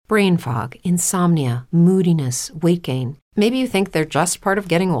brain fog, insomnia, moodiness, weight gain. Maybe you think they're just part of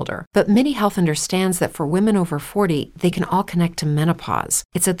getting older, but MIDI Health understands that for women over 40, they can all connect to menopause.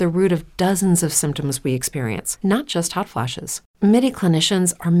 It's at the root of dozens of symptoms we experience, not just hot flashes. MIDI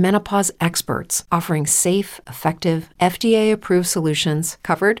clinicians are menopause experts, offering safe, effective, FDA-approved solutions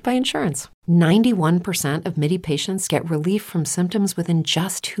covered by insurance. 91% of MIDI patients get relief from symptoms within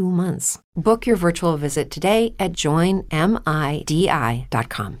just 2 months. Book your virtual visit today at joinmidi.com.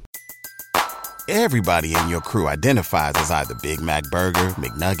 Everybody in your crew identifies as either Big Mac Burger,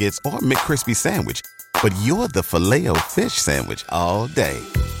 McNuggets, or McCrispy Sandwich. But you're the Filet-O-Fish Sandwich all day.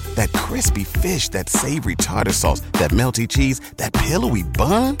 That crispy fish, that savory tartar sauce, that melty cheese, that pillowy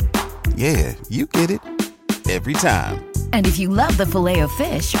bun. Yeah, you get it. Every time. And if you love the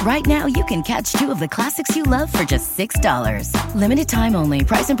Filet-O-Fish, right now you can catch 2 of the classics you love for just $6. Limited time only.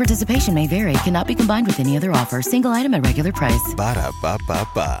 Price and participation may vary. Cannot be combined with any other offer. Single item at regular price.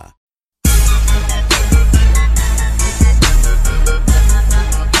 Ba-da-ba-ba-ba.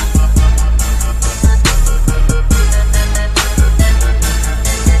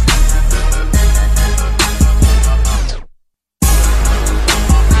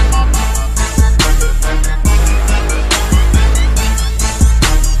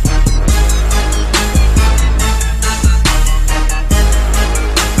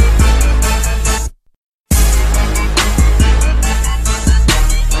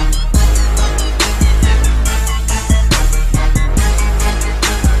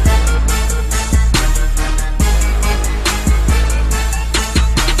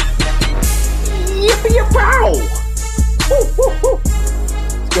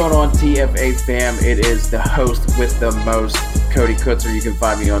 TFA fam, it is the host with the most, Cody Kutzer. You can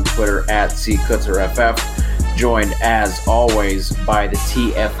find me on Twitter at CKutzerFF, joined as always by the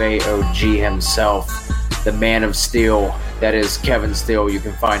TFA OG himself, the man of steel, that is Kevin Steele. You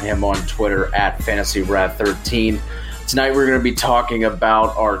can find him on Twitter at FantasyRad13. Tonight we're going to be talking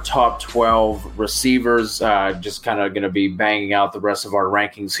about our top 12 receivers, just kind of going to be banging out the rest of our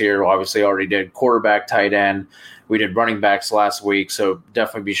rankings here. Obviously already did quarterback, tight end. We did running backs last week, so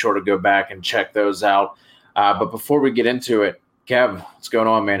definitely be sure to go back and check those out. But before we get into it, Kev, what's going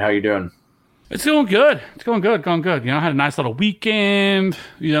on, man? How you doing? It's going good. Going good. You know, I had a nice little weekend.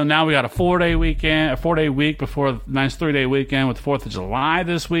 You know, now we got a 4-day weekend, a 4-day week before a nice 3-day weekend with the 4th of July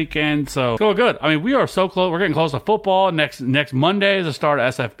this weekend. So it's going good. I mean, we are so close. We're getting close to football. Next Monday is the start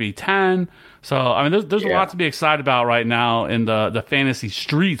of SFB 10. So, I mean, there's a lot to be excited about right now in the fantasy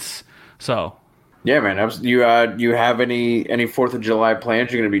streets. So... yeah, man. You have any 4th of July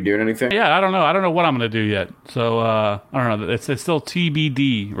plans? You're going to be doing anything? Yeah, I don't know what I'm going to do yet. So I don't know. It's still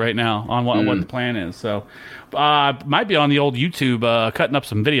TBD right now on what the plan is. So might be on the old YouTube cutting up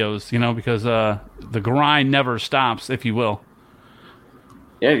some videos, you know, because the grind never stops, if you will.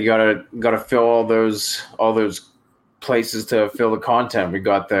 Yeah, you gotta fill all those places to fill the content. We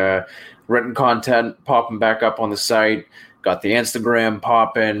got the written content popping back up on the site. Got the Instagram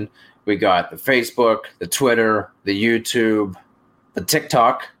popping. We got the Facebook, the Twitter, the YouTube, the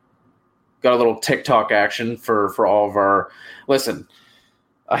TikTok. Got a little TikTok action for all of our... Listen,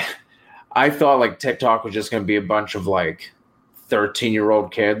 I thought like TikTok was just going to be a bunch of like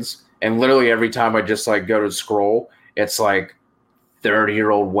 13-year-old kids. And literally every time I just like go to scroll, it's like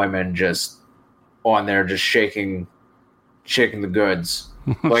 30-year-old women just on there just shaking the goods.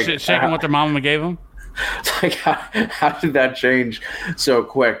 Like shaking what their mama gave them? It's like, how did that change so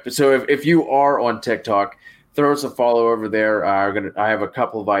quick? So if you are on TikTok, throw us a follow over there. I have a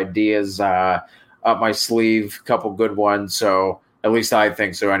couple of ideas up my sleeve, a couple good ones. So at least I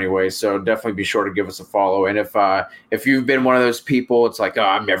think so anyway. So definitely be sure to give us a follow. And if you've been one of those people, it's like, oh,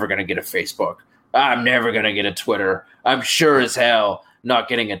 I'm never going to get a Facebook. I'm never going to get a Twitter. I'm sure as hell not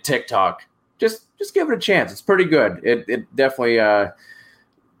getting a TikTok. Just give it a chance. It's pretty good. It definitely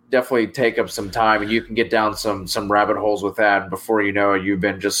take up some time, and you can get down some rabbit holes with that. And before you know it, you've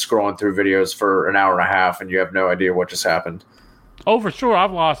been just scrolling through videos for an hour and a half, and you have no idea what just happened. Oh, for sure.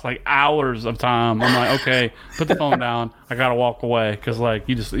 I've lost like hours of time. I'm like, okay, put the phone down. I got to walk away because like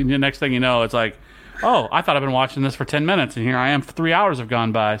the next thing you know, it's like, oh, I thought I've been watching this for 10 minutes, and here I am. 3 hours have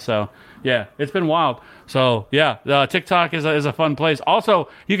gone by. So, yeah, it's been wild. So, yeah, TikTok is a fun place. Also,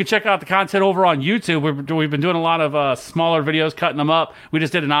 you can check out the content over on YouTube. We've been doing a lot of smaller videos, cutting them up. We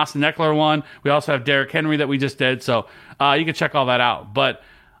just did an Austin Eckler one. We also have Derrick Henry that we just did. So, you can check all that out. But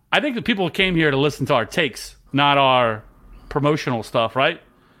I think the people came here to listen to our takes, not our promotional stuff, right?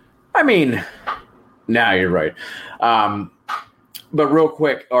 I mean, nah, you're right. But real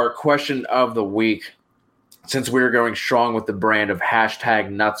quick, our question of the week, since we're going strong with the brand of hashtag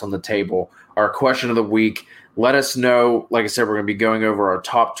nuts on the table, our question of the week Let us know. Like I said, we're going to be going over our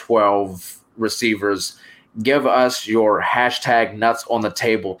top 12 receivers. Give us your hashtag nuts on the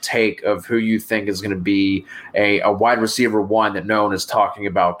table take of who you think is going to be a wide receiver one that no one is talking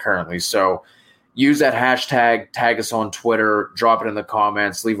about currently. So use that hashtag, tag us on Twitter, drop it in the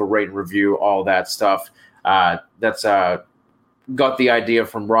comments, leave a rate and review, all that stuff. That's got the idea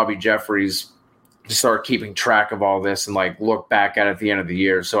from Robbie Jeffries to start keeping track of all this and like look back at it at the end of the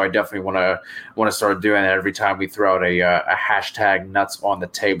year. So I definitely want to start doing that every time we throw out a hashtag nuts on the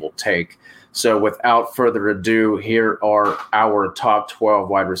table take. So without further ado, here are our top 12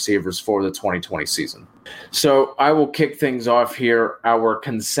 wide receivers for the 2020 season. So I will kick things off here. Our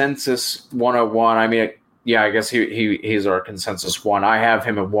consensus 101. I mean, yeah, I guess he's our consensus one. I have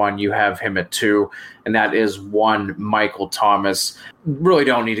him at 1. You have him at 2. And that is 1, Michael Thomas. Really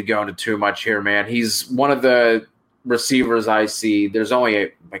don't need to go into too much here, man. He's one of the receivers I see. There's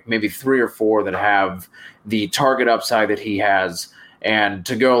only like maybe 3 or 4 that have the target upside that he has. And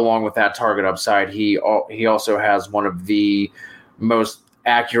to go along with that target upside, he also has one of the most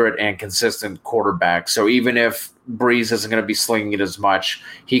accurate and consistent quarterbacks. So even if Breeze isn't going to be slinging it as much,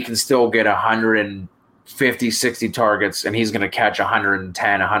 he can still get 150, 60 targets, and he's going to catch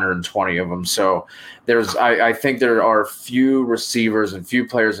 110, 120 of them. So I think there are few receivers and few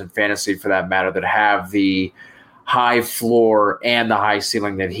players in fantasy, for that matter, that have the high floor and the high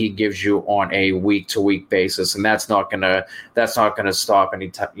ceiling that he gives you on a week-to-week basis, and that's not gonna stop any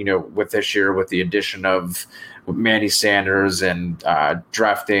time. With this year, with the addition of Manny Sanders and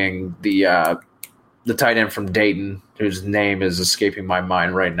drafting the tight end from Dayton, whose name is escaping my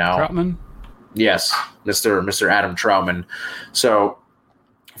mind right now. Troutman. Yes, Mr. Adam Troutman. So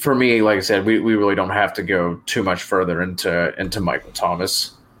for me, like I said, we really don't have to go too much further into Michael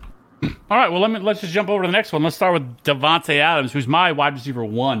Thomas. All right, well, let's just jump over to the next one. Let's start with Davante Adams, who's my wide receiver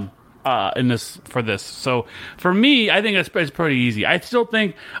 1 for this. So for me, I think it's pretty easy. I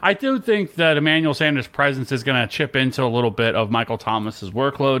do think that Emmanuel Sanders' presence is going to chip into a little bit of Michael Thomas's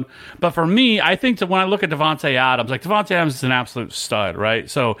workload. But for me, I think that when I look at Davante Adams, like Davante Adams is an absolute stud, right?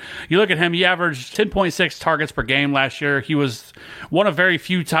 So you look at him, he averaged 10.6 targets per game last year. He was one of very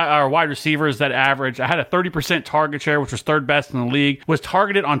few wide receivers that averaged. I had a 30% target share, which was third best in the league, was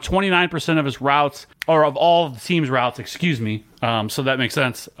targeted on 29% of his routes, or of all the team's routes, excuse me. So that makes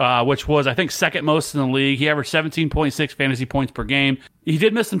sense, which was, I think, second most in the league. He averaged 17.6 fantasy points per game. He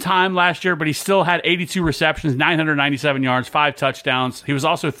did miss some time last year, but he still had 82 receptions, 997 yards, 5 touchdowns. He was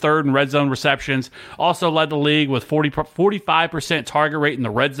also third in red zone receptions, also led the league with 45% target rate in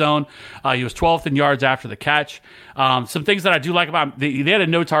the red zone. He was 12th in yards after the catch. Some things that I do like about him, they had a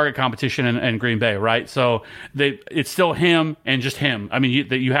no-target competition in Green Bay, right? So it's still him and just him. I mean,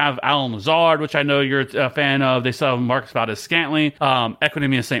 you have Alan Lazard, which I know you're a fan of. They still have Marcus Valdez-Scantling.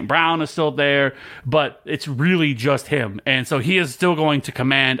 Equinemius St. Brown is still there, but it's really just him. And so he is still going to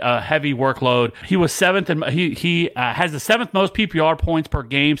command a heavy workload. He was 7th, and he has the 7th most PPR points per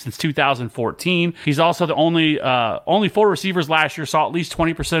game since 2014. He's also the only 4 receivers last year saw at least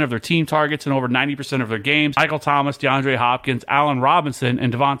 20% of their team targets in over 90% of their games. Michael Thomas, DeAndre Hopkins, Allen Robinson,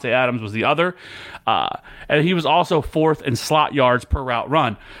 and Davante Adams was the other. And he was also 4th in slot yards per route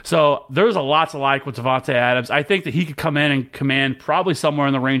run. So there's a lot to like with Davante Adams. I think that he could come in and command probably somewhere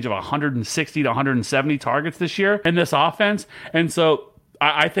in the range of 160 to 170 targets this year in this offense. And so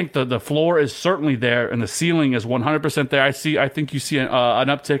I think the floor is certainly there, and the ceiling is 100% there. I think you see an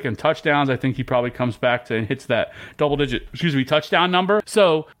uptick in touchdowns. I think he probably comes back to and hits that double-digit, touchdown number.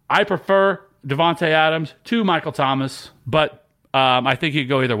 So I prefer Davante Adams to Michael Thomas, but I think you could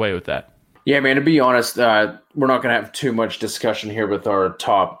go either way with that. Yeah, man, to be honest, we're not going to have too much discussion here with our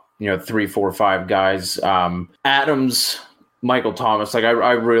top, 3, 4, 5 guys. Adams, Michael Thomas, like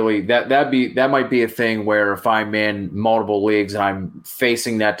I really that might be a thing where if I'm in multiple leagues and I'm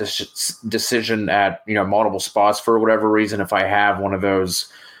facing that decision at multiple spots for whatever reason, if I have one of those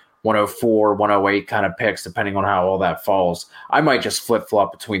 104, 108 kind of picks, depending on how all that falls, I might just flip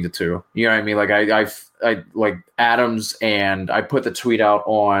flop between the two. You know what I mean? Like I like Adams, and I put the tweet out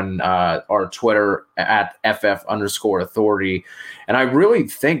on our Twitter at @FF_authority, and I really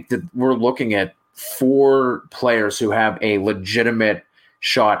think that we're looking at 4 players who have a legitimate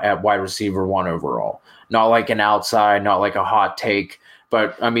shot at wide receiver 1 overall. Not like an outside, not like a hot take,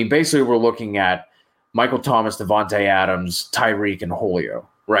 but I mean, basically we're looking at Michael Thomas, Davante Adams, Tyreek, and Julio,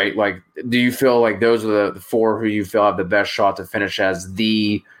 right? Like, do you feel like those are the 4 who you feel have the best shot to finish as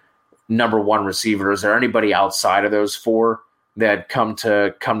the number 1 receiver? Is there anybody outside of those 4 that come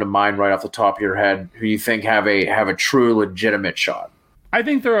to mind right off the top of your head who you think have a true legitimate shot? I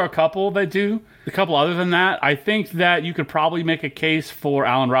think there are a couple that do. A couple other than that, I think that you could probably make a case for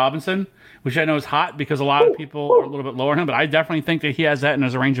Allen Robinson, which I know is hot because a lot of people are a little bit lower than him, but I definitely think that he has that in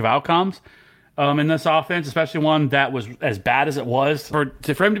his range of outcomes. In this offense, especially one that was as bad as it was. For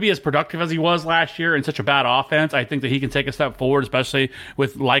him to be as productive as he was last year in such a bad offense, I think that he can take a step forward, especially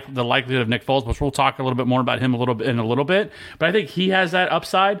with the likelihood of Nick Foles, which we'll talk a little bit more about him in a little bit. But I think he has that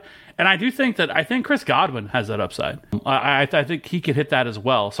upside. And I do think I think Chris Godwin has that upside. I think he could hit that as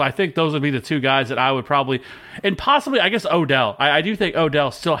well. So I think those would be the two guys that I would probably, and possibly, I guess, Odell. I do think Odell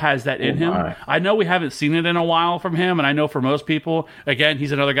still has that in him. I know we haven't seen it in a while from him, and I know for most people, again,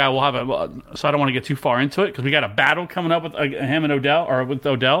 he's another guy we'll have so I don't want to get too far into it because we got a battle coming up with him and Odell, or with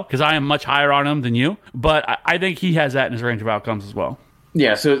Odell, because I am much higher on him than you. But I think he has that in his range of outcomes as well.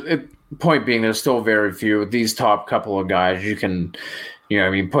 Yeah, so point being, there's still very few. These top couple of guys, you can,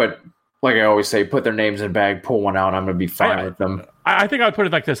 like I always say, put their names in a bag, pull one out, I'm going to be fine with them. I think I would put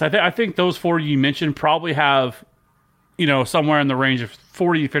it like this. I think those four you mentioned probably have, somewhere in the range of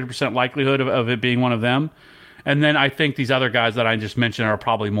 40 to 50% likelihood of it being one of them. And then I think these other guys that I just mentioned are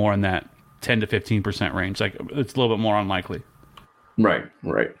probably more in that 10 to 15% range. Like, it's a little bit more unlikely. Right.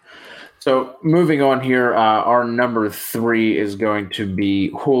 So moving on here, our number 3 is going to be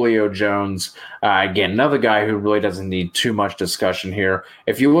Julio Jones. Again, another guy who really doesn't need too much discussion here.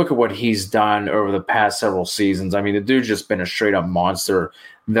 If you look at what he's done over the past several seasons, I mean, the dude's just been a straight-up monster.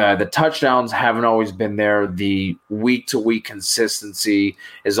 The touchdowns haven't always been there. The week-to-week consistency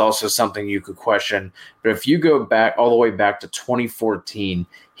is also something you could question. But if you go back all the way back to 2014,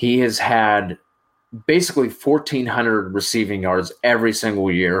 he has had basically 1,400 receiving yards every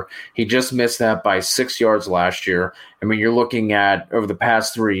single year. He just missed that by 6 yards last year. I mean, you're looking at, over the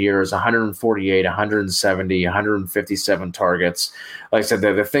past 3 years, 148, 170, 157 targets. Like I said,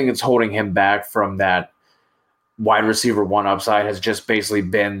 the thing that's holding him back from that wide receiver one upside has just basically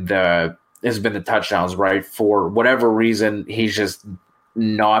been the touchdowns, right? For whatever reason, he's just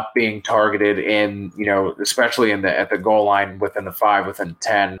not being targeted in, especially at the goal line, within the 5, within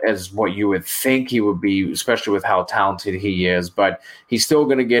 10, as what you would think he would be, especially with how talented he is. But he's still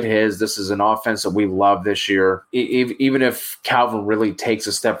going to get his. This is an offense that we love this year. Even if Calvin really takes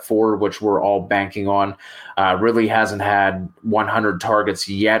a step forward, which we're all banking on, really hasn't had 100 targets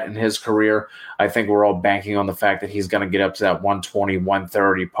yet in his career. I think we're all banking on the fact that he's going to get up to that 120,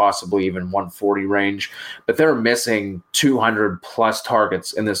 130, possibly even 140 range. But they're missing 200 plus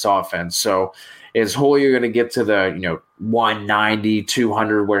targets in this offense. So is Julio going to get to the 190,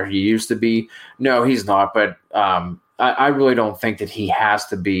 200 where he used to be? No, he's not. But I really don't think that he has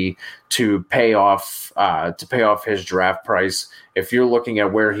to be to pay off his draft price. If you're looking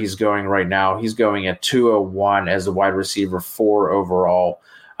at where he's going right now, he's going at 201 as the wide receiver 4 overall.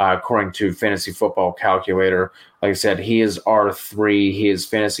 According to Fantasy Football Calculator. Like I said, he is R3. He is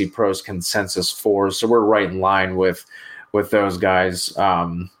Fantasy Pros Consensus 4. So we're right in line with those guys.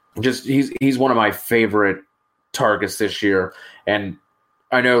 He's one of my favorite targets this year. And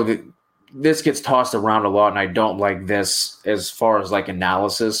I know that this gets tossed around a lot, and I don't like this as far as like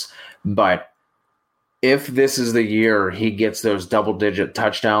analysis. But if this is the year he gets those double-digit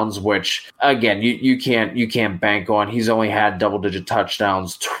touchdowns, which again you can't bank on. He's only had double-digit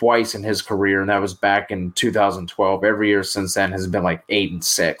touchdowns twice in his career, and that was back in 2012. Every year since then has been like 8 and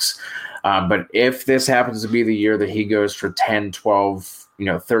 6. But if this happens to be the year that he goes for 10, 12,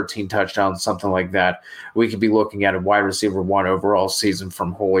 13 touchdowns, something like that, we could be looking at a wide receiver 1 overall season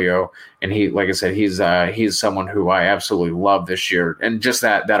from Julio. And he, like I said, he's someone who I absolutely love this year, and just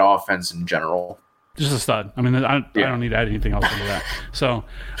that offense in general. Just a stud. I mean, I don't need to add anything else into that. So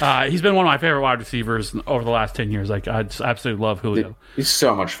he's been one of my favorite wide receivers over the last 10 years. Like, I just absolutely love Julio. He's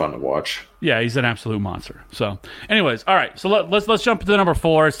so much fun to watch. Yeah, he's an absolute monster. So, anyways, all right. So let's jump to number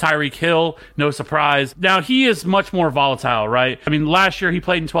 4. It's Tyreek Hill. No surprise. Now, he is much more volatile, right? I mean, last year he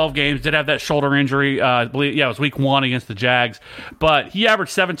played in 12 games. Did have that shoulder injury. I believe, it was week 1 against the Jags. But he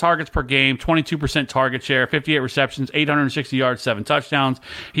averaged 7 targets per game, 22% target share, 58 receptions, 860 yards, 7 touchdowns.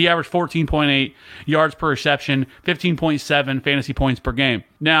 He averaged 14.8 yards per reception, 15.7 fantasy points per game.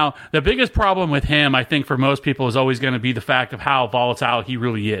 Now, the biggest problem with him, I think, for most people is always going to be the fact of how volatile he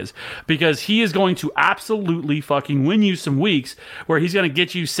really is. Because he is going to absolutely fucking win you some weeks where he's going to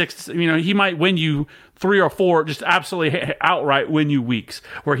get you 6, he might win you 3 or 4, just absolutely outright win you weeks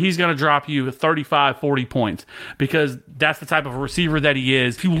where he's going to drop you 35, 40 points because that's the type of receiver that he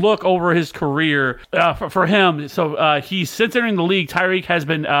is. If you look over his career for him, so he's since entering the league, Tyreek has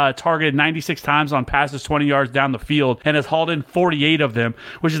been targeted 96 times on passes 20 yards down the field and has hauled in 48 of them,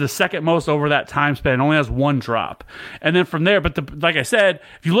 which is the second most over that time span. Only has 1 drop. And then from there, like I said,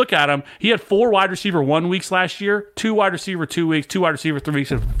 if you look at him, he had 4 wide receiver 1 weeks last year, 2 wide receiver 2 weeks, 2 wide receiver 3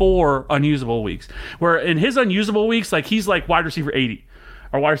 weeks, and 4 unusable weeks. Where in his unusable weeks, like he's like wide receiver 80,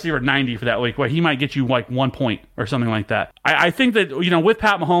 or wide receiver 90 for that week, where he might get you like 1 point or something like that. I think that, with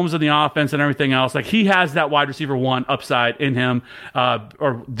Pat Mahomes and the offense and everything else, like he has that wide receiver 1 upside in him,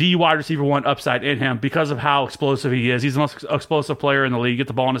 or the wide receiver 1 upside in him because of how explosive he is. He's the most explosive player in the league. Get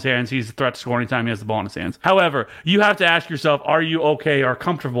the ball in his hands. He's a threat to score anytime he has the ball in his hands. However, you have to ask yourself, are you okay or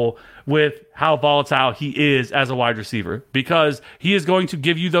comfortable with how volatile he is as a wide receiver? Because he is going to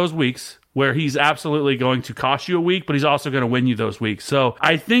give you those weeks where he's absolutely going to cost you a week, but he's also going to win you those weeks. So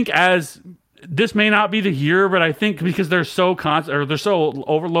I think this may not be the year, but I think because they're so they're so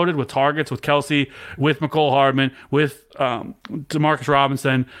overloaded with targets, with Kelsey, with McCole Hardman, with Demarcus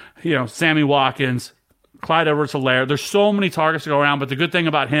Robinson, Sammy Watkins, Clyde Edwards-Helaire. There's so many targets to go around, but the good thing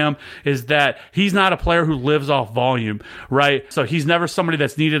about him is that he's not a player who lives off volume, right? So he's never somebody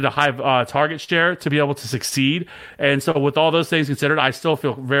that's needed a high target share to be able to succeed. And so with all those things considered, I still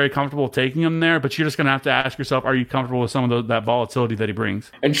feel very comfortable taking him there, but you're just going to have to ask yourself, are you comfortable with some of that volatility that he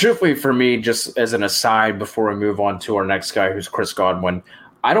brings? And truthfully, for me, just as an aside before we move on to our next guy, who's Chris Godwin,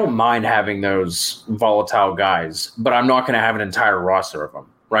 I don't mind having those volatile guys, but I'm not going to have an entire roster of them.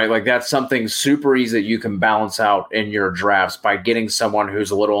 Right? Like that's something super easy that you can balance out in your drafts by getting someone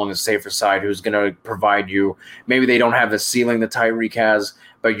who's a little on the safer side, who's going to provide you. Maybe they don't have the ceiling that Tyreek has,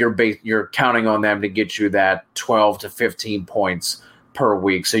 but you're counting on them to get you that 12 to 15 points per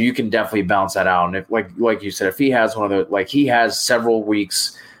week. So you can definitely balance that out. And if, like you said, if he has he has several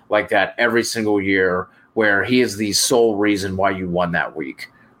weeks like that every single year where he is the sole reason why you won that week.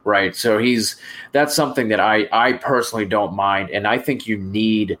 Right. So that's something that I personally don't mind. And I think you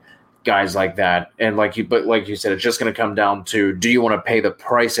need guys like that. And like you said, it's just going to come down to, do you want to pay the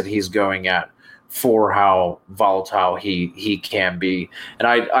price that he's going at for how volatile he can be? And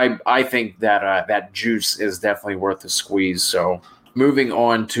I think that that juice is definitely worth the squeeze. So moving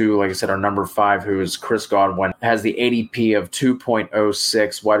on to, like I said, our number 5, who is Chris Godwin, has the ADP of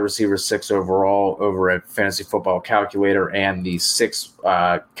 2.06, wide receiver 6 overall over at Fantasy Football Calculator, and the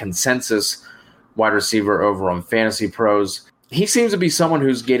 6th consensus wide receiver over on Fantasy Pros. He seems to be someone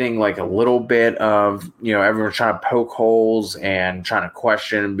who's getting like a little bit of, everyone's trying to poke holes and trying to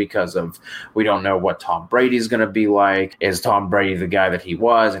question because of, we don't know what Tom Brady's going to be like. Is Tom Brady the guy that he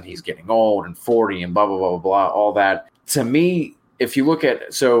was, and he's getting old and 40 and blah, blah, blah, blah, all that. To me, if you look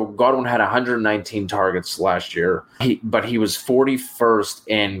at, so Godwin had 119 targets last year, but he was 41st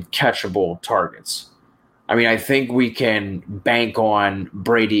in catchable targets. I mean, I think we can bank on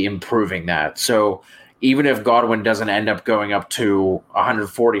Brady improving that. So even if Godwin doesn't end up going up to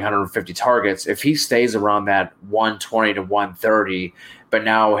 140, 150 targets, if he stays around that 120 to 130, but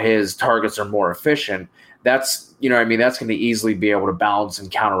now his targets are more efficient, that's going to easily be able to balance and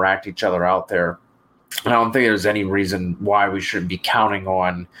counteract each other out there. I don't think there's any reason why we shouldn't be counting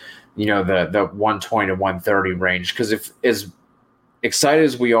on, the 120 to 130 range. Because if as excited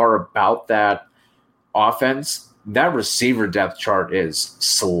as we are about that offense, that receiver depth chart is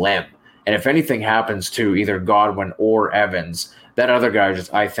slim. And if anything happens to either Godwin or Evans, that other guy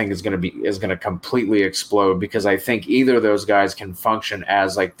I think is going to completely explode, because I think either of those guys can function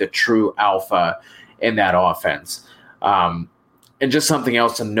as like the true alpha in that offense. And just something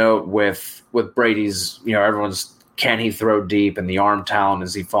else to note with Brady's, everyone's, can he throw deep, and the arm talent,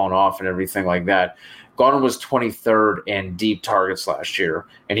 is he falling off and everything like that. Godwin was 23rd in deep targets last year,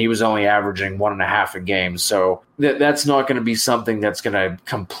 and he was only averaging 1.5 a game. So that's not going to be something that's going to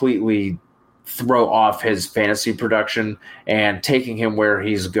completely throw off his fantasy production, and taking him where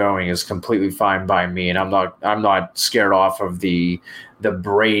he's going is completely fine by me. And I'm not scared off of the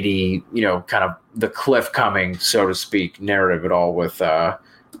Brady, kind of the cliff coming, so to speak, narrative at all with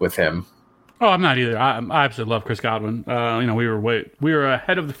him. Oh, I'm not either. I absolutely love Chris Godwin. We were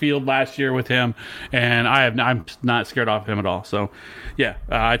ahead of the field last year with him, and I'm not scared off him at all. So, yeah,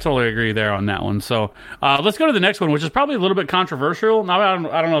 I totally agree there on that one. So, let's go to the next one, which is probably a little bit controversial. Now,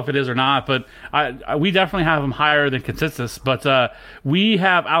 I don't know if it is or not, but we definitely have him higher than consensus. But we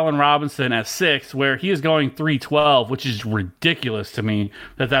have Allen Robinson at 6, where he is going 312, which is ridiculous to me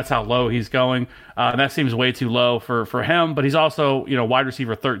that's how low he's going. That seems way too low for him, but he's also, wide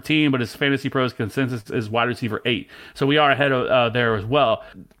receiver 13, but his Fantasy Pros consensus is wide receiver 8. So we are ahead of there as well.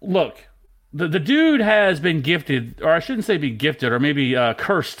 Look, the dude has been gifted, or I shouldn't say be gifted, or maybe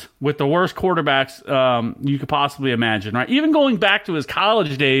cursed with the worst quarterbacks you could possibly imagine, right? Even going back to his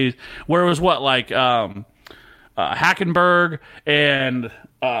college days, where it was Hackenberg and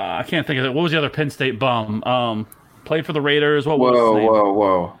I can't think of it. What was the other Penn State bum? Played for the Raiders. What was his name?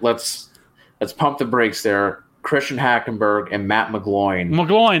 Whoa. Let's pump the brakes there. Christian Hackenberg and Matt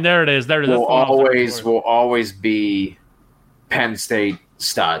McGloin, there it is. Will always be Penn State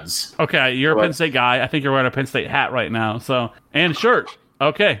studs. Okay, you're a Penn State guy. I think you're wearing a Penn State hat right now. So, and shirt.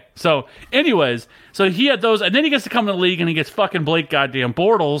 Okay. So, anyways, so he had those, and then he gets to come to the league and he gets fucking Blake goddamn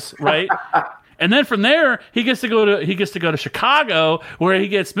Bortles, right? And then from there, he gets to go to Chicago, where he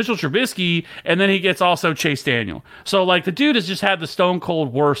gets Mitchell Trubisky, and then he gets also Chase Daniel. So like the dude has just had the stone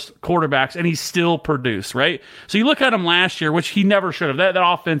cold worst quarterbacks, and he still produced, right? So you look at him last year, which he never should have. That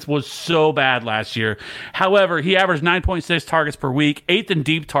offense was so bad last year. However, he averaged 9.6 targets per week, 8th in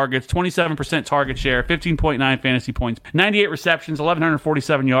deep targets, 27% target share, 15.9 fantasy points, 98 receptions,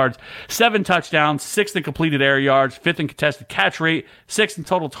 1,147 yards, 7 touchdowns, 6th in completed air yards, 5th in contested catch rate, 6th in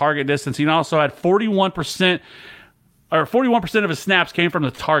total target distance. He also had 41% of his snaps came from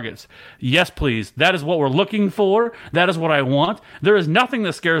the targets. Yes, please. That is what we're looking for. That is what I want. There is nothing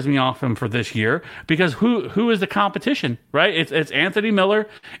that scares me off him for this year, because who is the competition, right? It's Anthony Miller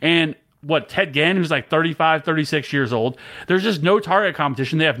and Ted Ginn, who's like 35, 36 years old. There's just no target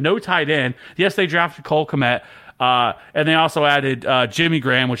competition. They have no tight end. Yes, they drafted Cole Kmet. And they also added Jimmy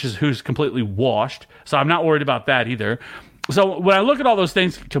Graham, who's completely washed. So I'm not worried about that either. So when I look at all those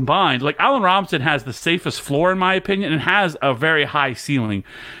things combined, like Allen Robinson has the safest floor in my opinion and has a very high ceiling.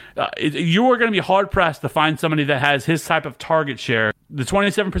 You are going to be hard pressed to find somebody that has his type of target share. The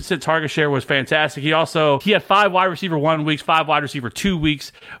 27% target share was fantastic. He had 5 wide receiver 1 weeks, 5 wide receiver 2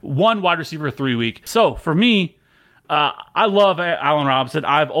 weeks, 1 wide receiver 3 week. So for me, I love Allen Robinson.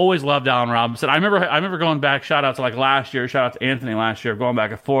 I've always loved Allen Robinson. I remember going back, shout out to like last year, shout out to Anthony last year, going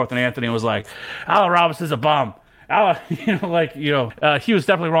back and forth, and Anthony was like, Allen Robinson's a bum. He was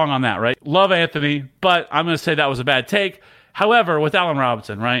definitely wrong on that, right? Love Anthony, but I'm going to say that was a bad take. However, with Allen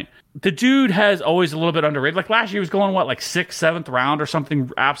Robinson, right? The dude has always a little bit underrated. Like last year, he was going, 6th, 7th round or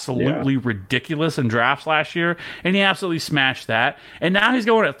something absolutely ridiculous in drafts last year, and he absolutely smashed that. And now he's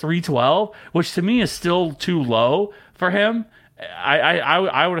going at 312, which to me is still too low for him.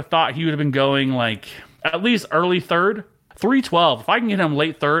 I would have thought he would have been going like at least early 3rd. 312. If I can get him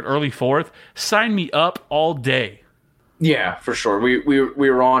late 3rd, early 4th, sign me up all day. Yeah, for sure. We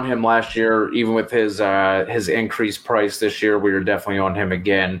were on him last year, even with his increased price this year. We were definitely on him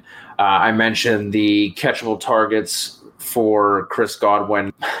again. I mentioned the catchable targets for Chris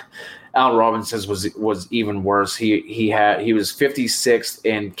Godwin. Allen Robinson's was even worse. He was 56th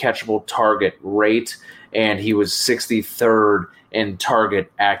in catchable target rate, and he was 63rd in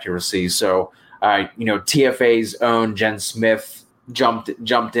target accuracy. So, TFA's own Jen Smith jumped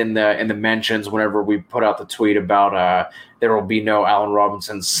in the mentions whenever we put out the tweet about there will be no Allen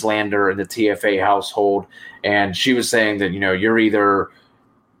Robinson slander in the TFA household, and she was saying that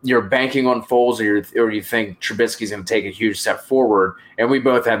you're banking on Foles or you think Trubisky's going to take a huge step forward, and we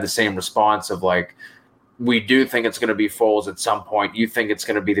both had the same response of like, we do think it's going to be Foles at some point. You think it's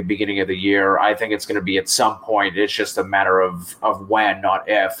going to be the beginning of the year. I think it's going to be at some point. It's just a matter of when, not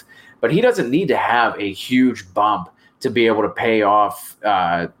if. But he doesn't need to have a huge bump to be able to pay off,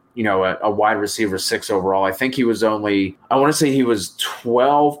 a wide receiver 6 overall. I think he was I want to say he was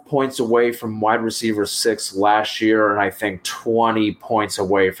 12 points away from wide receiver 6 last year, and I think 20 points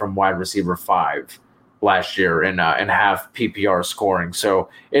away from wide receiver 5 last year in half PPR scoring. So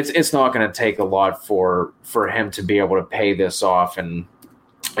it's not going to take a lot for him to be able to pay this off. And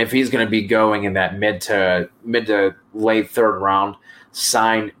if he's going to be going in that mid to late 3rd round,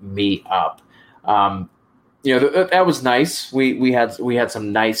 sign me up. That was nice. We had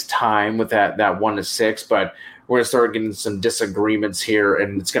some nice time with that 1 to 6, but we're going to start getting some disagreements here,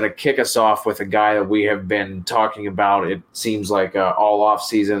 and it's going to kick us off with a guy that we have been talking about. It seems like all off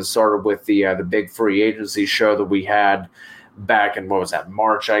season. It started with the big free agency show that we had back in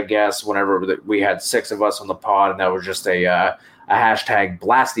March, I guess. Whenever we had 6 of us on the pod, and that was just a hashtag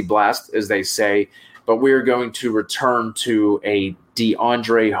blasty blast, as they say. But we're going to return to a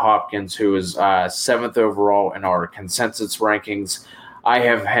DeAndre Hopkins, who is 7th overall in our consensus rankings. I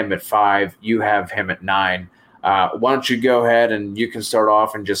have him at 5. You have him at 9. Why don't you go ahead and you can start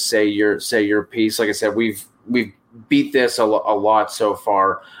off and just say your piece. Like I said, we've beat this a lot so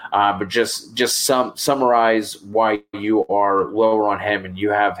far, but just summarize why you are lower on him and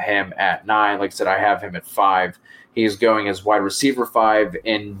you have him at 9. Like I said, I have him at 5. He's going as wide receiver 5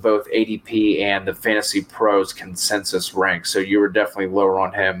 in both ADP and the Fantasy Pros consensus rank. So you were definitely lower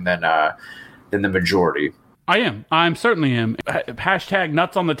on him than the majority. I am. I'm certainly am. Hashtag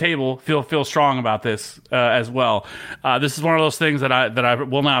nuts on the table. Feel strong about this as well. This is one of those things that I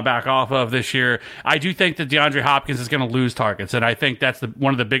will not back off of this year. I do think that DeAndre Hopkins is going to lose targets, and I think that's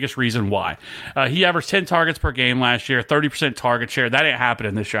one of the biggest reason why. He averaged 10 targets per game last year, 30% target share. That ain't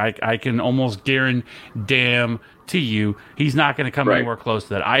happening this year. I can almost guarantee to you, he's not going to come anywhere close to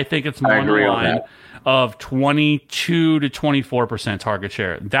that. I think it's more I on the agree on line that. of 22 to 24% target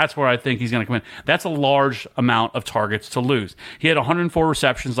share. That's where I think he's going to come in. That's a large amount of targets to lose. He had 104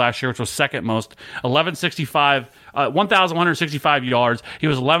 receptions last year, which was second most, 1,165 yards. He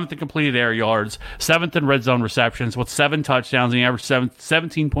was 11th in completed air yards, 7th in red zone receptions with 7 touchdowns, and he averaged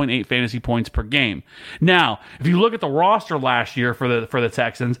 17.8 fantasy points per game. Now, if you look at the roster last year for the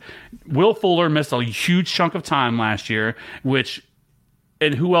Texans, Will Fuller missed a huge chunk of time last year,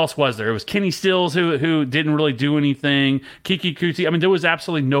 and who else was there? It was Kenny Stills who didn't really do anything. Kiki Kuti. I mean, there was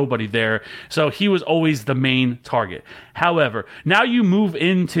absolutely nobody there. So he was always the main target. However, now you move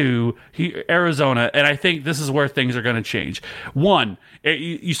into Arizona, and I think this is where things are going to change. One,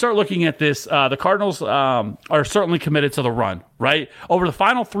 you start looking at this. The Cardinals are certainly committed to the run, right? Over the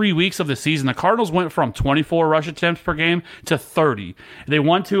final 3 weeks of the season, the Cardinals went from 24 rush attempts per game to 30. They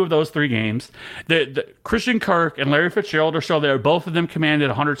won 2 of those 3 games. The Christian Kirk and Larry Fitzgerald are still there. Both of them commanded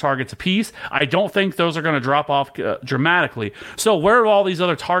 100 targets apiece. I don't think those are going to drop off dramatically. So where are all these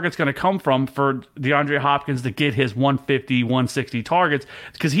other targets going to come from for DeAndre Hopkins to get his 150, 160 targets?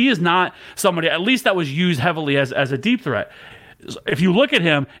 Because he is not somebody, at least that was used heavily as a deep threat. If you look at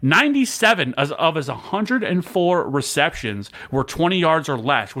him, 97 of his 104 receptions were 20 yards or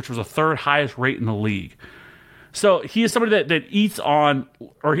less, which was the 3rd highest rate in the league. So he is somebody that eats on,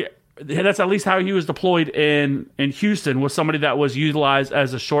 that's at least how he was deployed in Houston, was somebody that was utilized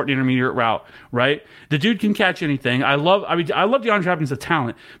as a short and intermediate route, right? The dude can catch anything. I love DeAndre Hopkins'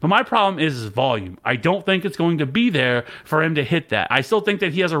 talent, but my problem is his volume. I don't think it's going to be there for him to hit that. I still think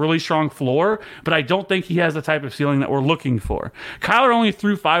that he has a really strong floor, but I don't think he has the type of ceiling that we're looking for. Kyler only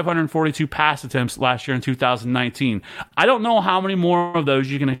threw 542 pass attempts last year in 2019. I don't know how many more of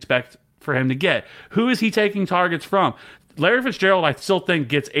those you can expect for him to get. Who is he taking targets from? Larry Fitzgerald, I still think,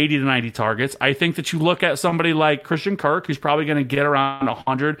 gets 80 to 90 targets. I think that you look at somebody like Christian Kirk, who's probably going to get around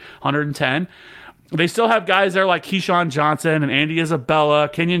 100, 110. They still have guys there like Keyshawn Johnson and Andy Isabella.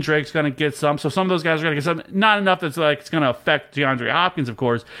 Kenyon Drake's going to get some. So some of those guys are going to get some. Not enough that's like it's going to affect DeAndre Hopkins, of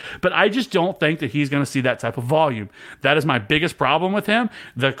course. But I just don't think that he's going to see that type of volume. That is my biggest problem with him.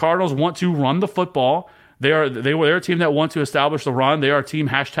 The Cardinals want to run the football. They're a team that want to establish the run. They are a team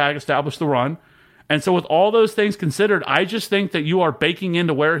 #establish the run. And so with all those things considered, I just think that you are baking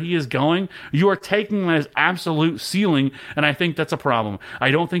into where he is going. You are taking his absolute ceiling, and I think that's a problem. I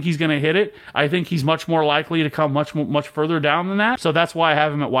don't think he's going to hit it. I think he's much more likely to come much further down than that. So that's why I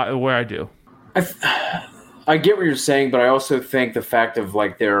have him at where I do. I get what you're saying, but I also think the fact of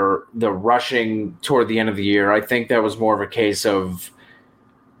like the rushing toward the end of the year, I think that was more of a case of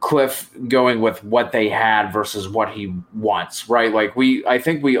Cliff going with what they had versus what he wants, right? Like I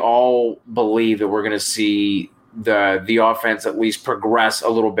think we all believe that we're going to see the offense at least progress a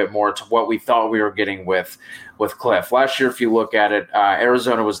little bit more to what we thought we were getting with Cliff. Last year, if you look at it,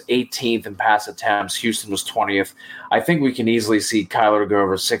 Arizona was 18th in pass attempts. Houston was 20th. I think we can easily see Kyler go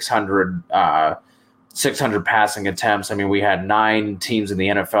over 600 passing attempts. I mean, we had 9 teams in the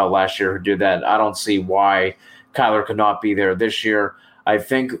NFL last year who did that. I don't see why Kyler could not be there this year. I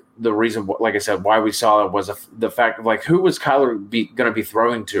think the reason, like I said, why we saw it was the fact of like, who was Kyler going to be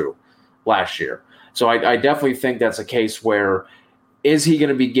throwing to last year? So I definitely think that's a case where, is he going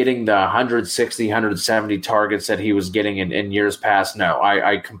to be getting the 160, 170 targets that he was getting in years past? No,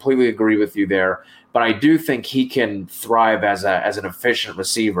 I completely agree with you there. But I do think he can thrive as an efficient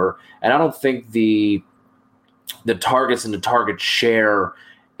receiver. And I don't think the targets and the target share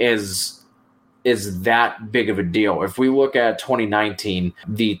is that big of a deal. If we look at 2019,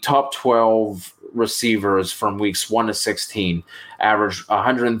 the top 12 receivers from weeks 1 to 16 averaged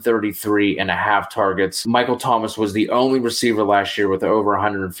 133.5 targets. Michael Thomas was the only receiver last year with over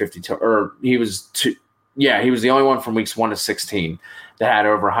 150, he was the only one from weeks 1 to 16 that had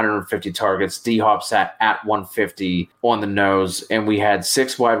over 150 targets. D-Hop sat at 150 on the nose, and we had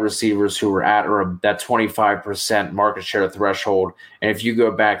 6 wide receivers who were at or that 25% market share threshold. And if you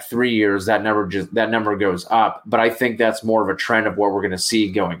go back 3 years, that number goes up. But I think that's more of a trend of what we're going to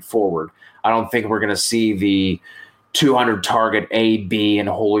see going forward. I don't think we're going to see the 200 target A, B, and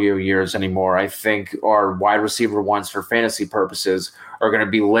Julio years anymore. I think our wide receiver ones for fantasy purposes are going to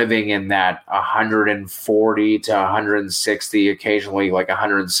be living in that 140 to 160, occasionally like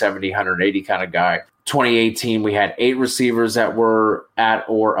 170, 180 kind of guy. 2018, we had 8 receivers that were at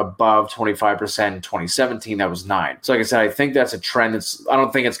or above 25%. In 2017, that was 9. So like I said, I think that's a trend. I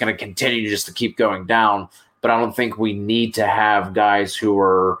don't think it's going to continue just to keep going down, but I don't think we need to have guys who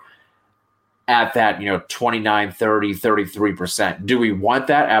are at that, 29, 30, 33%. Do we want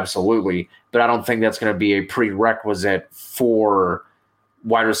that? Absolutely. But I don't think that's going to be a prerequisite for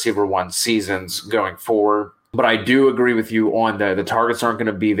wide receiver one seasons going forward. But I do agree with you on the targets aren't going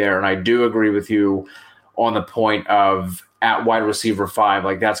to be there. And I do agree with you on the point of at wide receiver 5,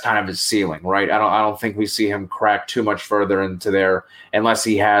 like that's kind of his ceiling, right? I don't think we see him crack too much further into there unless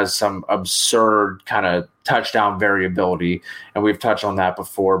he has some absurd kind of touchdown variability. And we've touched on that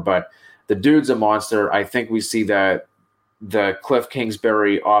before, but the dude's a monster. I think we see that the Cliff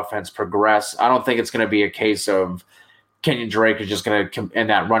Kingsbury offense progress. I don't think it's going to be a case of Kenyon Drake is just going to, and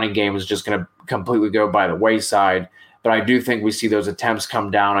that running game is just going to completely go by the wayside. But I do think we see those attempts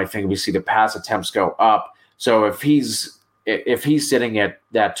come down. I think we see the pass attempts go up. So if he's sitting at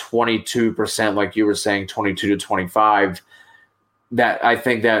that 22%, like you were saying, 22 to 25, I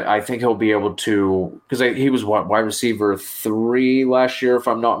think he'll be able to, because he was wide receiver 3 last year, if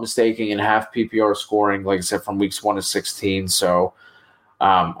I'm not mistaken, in half PPR scoring, like I said, from weeks 1 to 16. So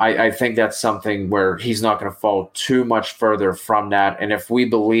I think that's something where he's not going to fall too much further from that. And if we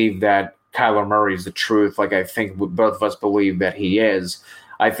believe that Kyler Murray is the truth, like I think both of us believe that he is,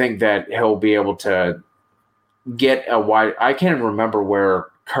 I think that he'll be able to get a wide. I can't remember where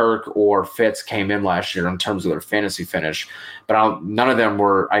Kirk or Fitz came in last year in terms of their fantasy finish, but none of them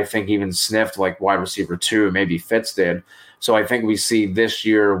were, I think, even sniffed like wide receiver 2. Maybe Fitz did. So I think we see this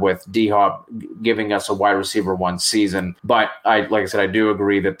year with D-Hop giving us a wide receiver 1 season. But like I said, I do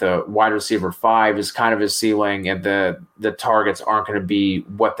agree that the wide receiver 5 is kind of his ceiling, and the targets aren't going to be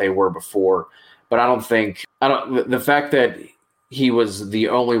what they were before. But the fact that he was the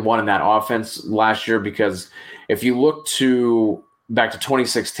only one in that offense last year, because if you look back to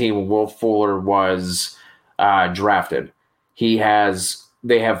 2016 when Will Fuller was drafted,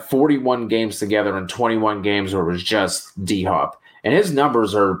 they have 41 games together and 21 games where it was just D-Hop. And his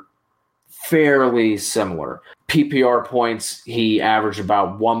numbers are fairly similar. PPR points, he averaged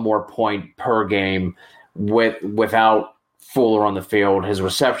about 1 more point per game without Fuller on the field. His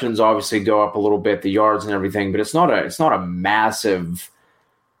receptions obviously go up a little bit, the yards and everything, but it's not a massive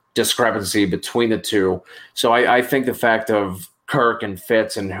discrepancy between the two. So I think the fact of Kirk and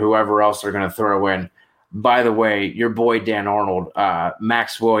Fitz and whoever else they're going to throw in. By the way, your boy Dan Arnold,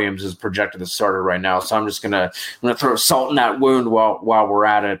 Max Williams is projected the starter right now, so I'm going to throw salt in that wound while we're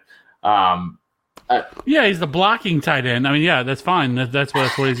at it. Yeah, he's the blocking tight end. I mean, yeah, that's fine. That's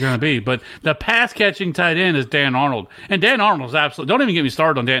what he's going to be. But the pass catching tight end is Dan Arnold, and Dan Arnold's absolutely. Don't even get me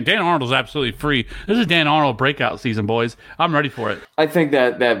started on Dan. Dan Arnold's absolutely free. This is Dan Arnold breakout season, boys. I'm ready for it. I think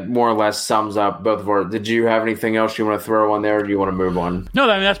that more or less sums up both of our. Did you have anything else you want to throw on there, or do you want to move on? No,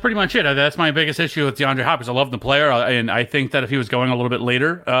 I mean that's pretty much it. That's my biggest issue with DeAndre Hopkins. I love the player, and I think that if he was going a little bit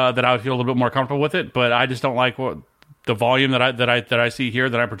later, that I would feel a little bit more comfortable with it. But I just don't like the volume that I see here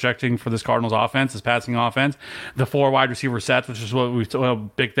that I'm projecting for this Cardinals offense, this passing offense, the 4 wide receiver sets, which is a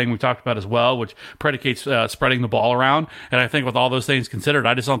big thing we talked about as well, which predicates spreading the ball around. And I think with all those things considered,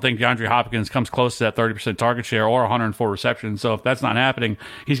 I just don't think DeAndre Hopkins comes close to that 30% target share or 104 receptions. So if that's not happening,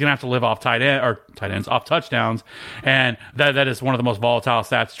 he's going to have to live off tight ends, off touchdowns, and that is one of the most volatile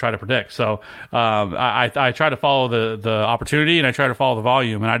stats to try to predict. So I try to follow the opportunity, and I try to follow the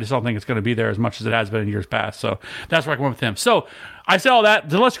volume, and I just don't think it's going to be there as much as it has been in years past. So that's where I went with him. So I said all that.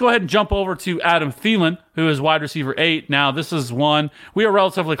 Then let's go ahead and jump over to Adam Thielen, who is wide receiver 8. Now, this is one we are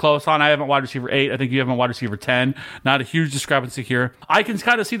relatively close on. I have him wide receiver 8. I think you have him wide receiver 10. Not a huge discrepancy here. I can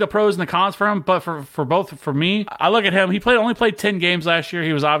kind of see the pros and the cons for him, but for me, I look at him. He only played 10 games last year.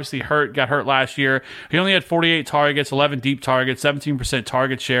 He was obviously got hurt last year. He only had 48 targets, 11 deep targets, 17%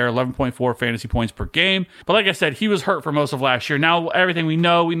 target share, 11.4 fantasy points per game. But like I said, he was hurt for most of last year. Now, everything we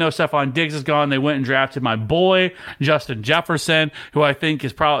know Stephon Diggs is gone. They went and drafted my boy, Justin Jefferson, who I think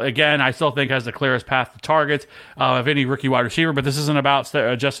is probably, again, I still think has the clearest path to targets of any rookie wide receiver, but this isn't about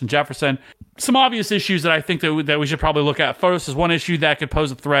Justin Jefferson. Some obvious issues that I think that we should probably look at first is one issue that could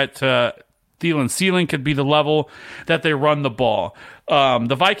pose a threat to Thielen's ceiling could be the level that they run the ball.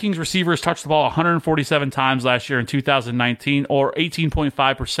 The Vikings receivers touched the ball 147 times last year in 2019, or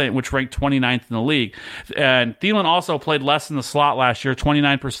 18.5%, which ranked 29th in the league. And Thielen also played less in the slot last year,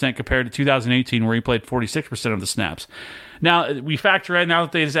 29% compared to 2018, where he played 46% of the snaps. Now, we factor in now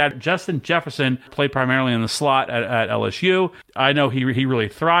that they just added Justin Jefferson, played primarily in the slot at LSU. I know he really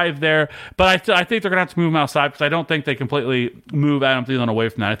thrived there, but I think they're going to have to move him outside because I don't think they completely move Adam Thielen away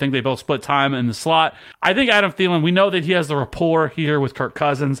from that. I think they both split time in the slot. I think Adam Thielen, we know that he has the rapport here with Kirk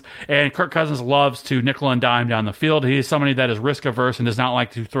Cousins, and Kirk Cousins loves to nickel and dime down the field. He is somebody that is risk averse and does not like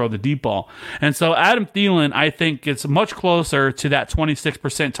to throw the deep ball. And so Adam Thielen, I think, gets much closer to that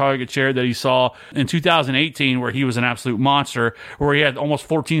 26% target share that he saw in 2018, where he was an absolute monster, where he had almost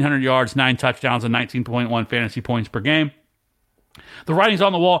 1,400 yards, 9 touchdowns, and 19.1 fantasy points per game. The writing's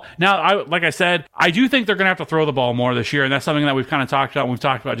on the wall. Now, like I said, I do think they're going to have to throw the ball more this year, and that's something that we've kind of talked about when we've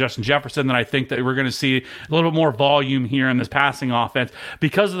talked about Justin Jefferson, that I think that we're going to see a little bit more volume here in this passing offense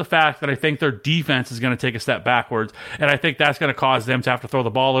because of the fact that I think their defense is going to take a step backwards, and I think that's going to cause them to have to throw the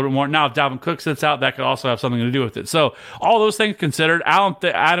ball a little bit more. Now, if Dalvin Cook sits out, that could also have something to do with it. So all those things considered,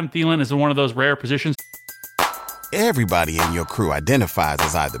 Adam Thielen is in one of those rare positions. Everybody in your crew identifies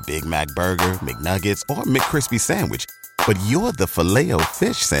as either Big Mac Burger, McNuggets, or McCrispy Sandwich. But you're the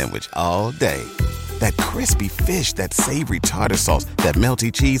Filet-O-Fish Sandwich all day. That crispy fish, that savory tartar sauce, that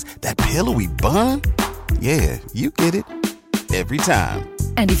melty cheese, that pillowy bun. Yeah, you get it. Every time.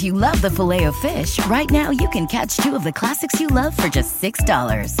 And if you love the Filet-O-Fish, right now you can catch 2 of the classics you love for just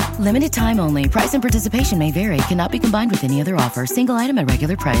 $6. Limited time only. Price and participation may vary. Cannot be combined with any other offer. Single item at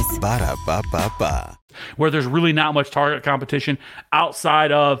regular price. Ba-da-ba-ba-ba. Where there's really not much target competition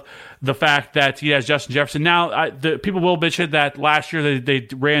outside of the fact that he has Justin Jefferson. Now, the people will bitch it that last year they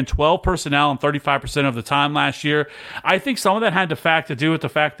ran 12 personnel and 35% of the time last year. I think some of that had to do with the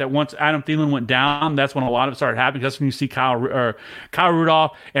fact that once Adam Thielen went down, that's when a lot of it started happening. That's when you see Kyle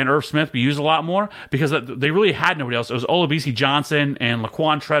Rudolph and Irv Smith be used a lot more because they really had nobody else. It was Olabisi Johnson and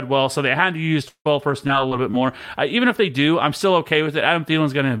Laquan Treadwell, so they had to use 12 personnel a little bit more. Even if they do, I'm still okay with it. Adam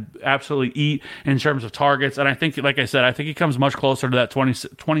Thielen's going to absolutely eat in terms of targets, and I think, like I said, I think he comes much closer to that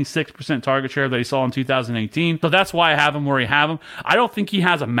 26% target share that he saw in 2018. So that's why I have him where I have him. I don't think he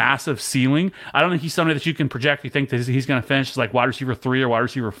has a massive ceiling. I don't think he's somebody that you can project. You think that he's going to finish as like wide receiver 3 or wide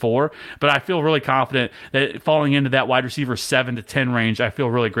receiver 4, but I feel really confident that falling into that wide receiver 7 to 10 range, I feel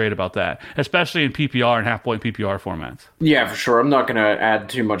really great about that, especially in PPR and half-point PPR formats. Yeah, for sure. I'm not going to add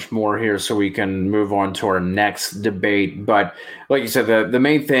too much more here so we can move on to our next debate, but like you said, the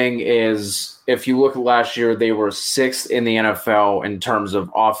main thing is, if you look at last year, they were 6th in the NFL in terms of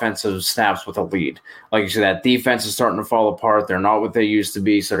offensive snaps with a lead. Like you said, that defense is starting to fall apart. They're not what they used to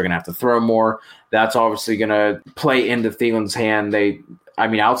be, so they're going to have to throw more. That's obviously going to play into Thielen's hand.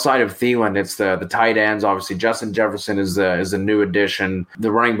 Outside of Thielen, it's the tight ends. Obviously, Justin Jefferson is a new addition.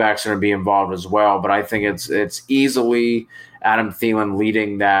 The running backs are going to be involved as well, but I think it's easily Adam Thielen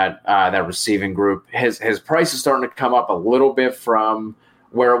leading that receiving group. His price is starting to come up a little bit from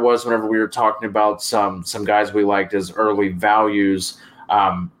where it was whenever we were talking about some guys we liked as early values.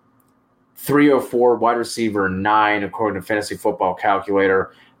 304, wide receiver 9, according to Fantasy Football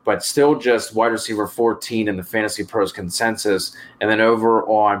Calculator, but still just wide receiver 14 in the Fantasy Pros consensus. And then over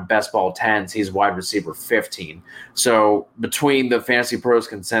on Best Ball 10s, he's wide receiver 15. So between the Fantasy Pros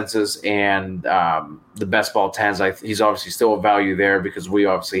consensus and the Best Ball 10s, he's obviously still a value there because we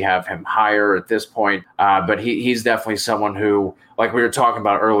obviously have him higher at this point. But he's definitely someone who, like we were talking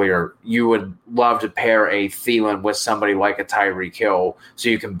about earlier, you would love to pair a Thielen with somebody like a Tyreek Hill so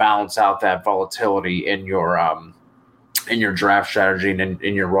you can balance out that volatility in your draft strategy and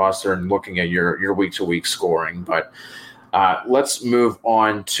in your roster and looking at your week-to-week scoring. But let's move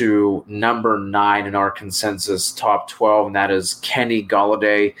on to number 9 in our consensus top 12, and that is Kenny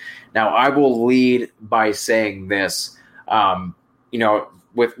Golladay. Now, I will lead by saying this.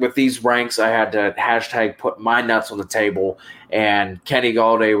 With these ranks, I had to hashtag put my nuts on the table, and Kenny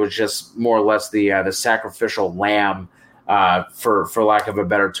Golladay was just more or less the sacrificial lamb, for lack of a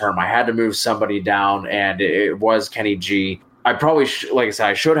better term. I had to move somebody down, and it was Kenny G. I probably, like I said,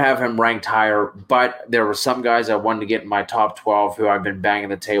 I should have him ranked higher, but there were some guys I wanted to get in my top 12 who I've been banging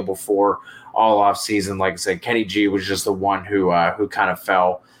the table for all off season. Like I said, Kenny G was just the one who kind of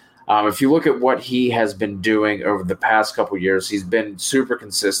fell. If you look at what he has been doing over the past couple of years, he's been super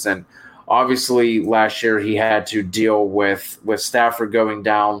consistent. Obviously, last year he had to deal with Stafford going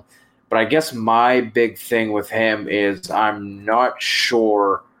down. But I guess my big thing with him is I'm not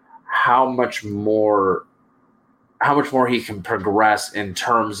sure how much more he can progress in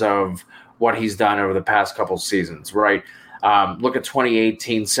terms of what he's done over the past couple seasons, right? Look at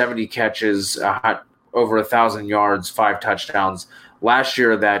 2018, 70 catches, over 1,000 yards, 5 touchdowns. Last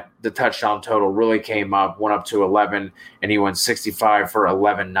year, the touchdown total really came up, went up to 11, and he went 65 for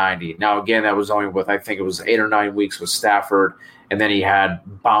 1190. Now, again, that was only with, I think it was 8 or 9 weeks with Stafford, and then he had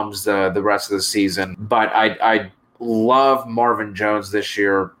bums the rest of the season. But I love Marvin Jones this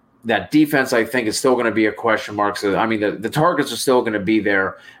year. That defense, I think, is still going to be a question mark. So, I mean, the targets are still going to be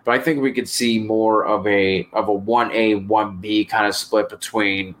there, but I think we could see more of a 1A, 1B kind of split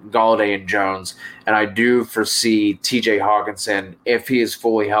between Golladay and Jones. And I do foresee TJ Hawkinson, if he is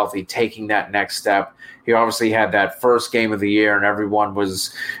fully healthy, taking that next step. He obviously had that first game of the year, and everyone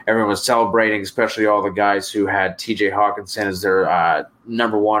was celebrating, especially all the guys who had TJ Hawkinson as their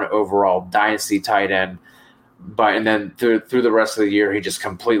number 1 overall dynasty tight end. And then through the rest of the year, he just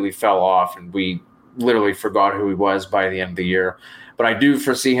completely fell off, and we literally forgot who he was by the end of the year. But I do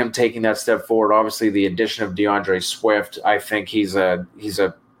foresee him taking that step forward. Obviously, the addition of DeAndre Swift, I think he's a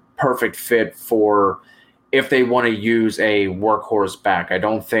perfect fit for if they want to use a workhorse back. I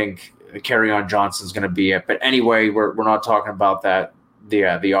don't think Kerryon Johnson's going to be it. But anyway, we're not talking about that.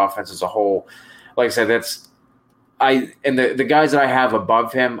 The offense as a whole. Like I said, the guys that I have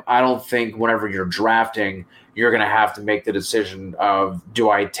above him, I don't think whenever you're drafting, you're going to have to make the decision of,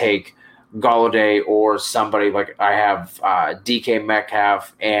 do I take Golladay or somebody like I have DK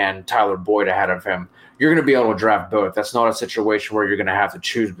Metcalf and Tyler Boyd ahead of him. You're going to be able to draft both. That's not a situation where you're going to have to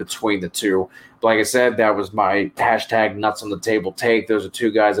choose between the two. But like I said, that was my hashtag nuts on the table take. Those are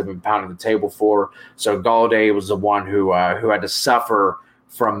two guys I've been pounding the table for. So Golladay was the one who had to suffer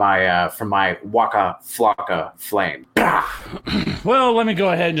from my Waka Flocka flame. Well, let me go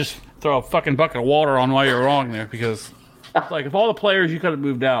ahead and just throw a fucking bucket of water on why you're wrong there, because like, if all the players you could have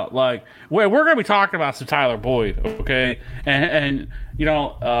moved out, like, we're going to be talking about some Tyler Boyd, okay? And you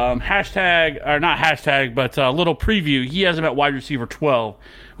know, hashtag, or not hashtag, but a little preview, he has him at wide receiver 12,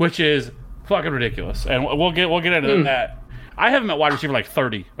 which is fucking ridiculous. And we'll get into that. I have him at wide receiver like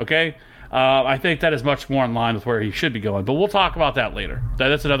 30, okay? I think that is much more in line with where he should be going, but we'll talk about that later.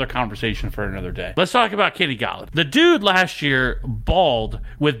 That's another conversation for another day. Let's talk about Kenny Golladay. The dude last year balled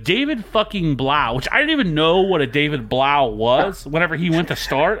with David fucking Blau, which I didn't even know what a David Blau was whenever he went to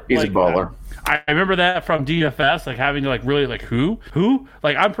start. He's a baller. I remember that from DFS, like having to like really like who?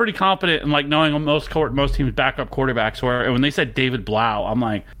 Like, I'm pretty confident in like knowing most teams' backup quarterbacks were, and when they said David Blau, I'm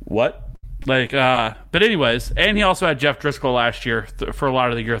like, what? Like, but anyways, and he also had Jeff Driscoll last year for a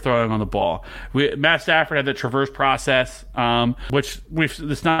lot of the year throwing on the ball. Matt Stafford had the traverse process, which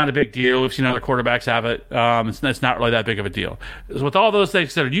it's not a big deal. We've seen other quarterbacks have it. It's not really that big of a deal. So with all those things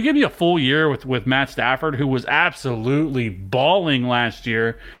considered, you give me a full year with Matt Stafford, who was absolutely balling last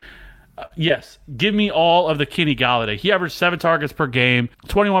year. Yes, give me all of the Kenny Golladay. He averaged 7 targets per game,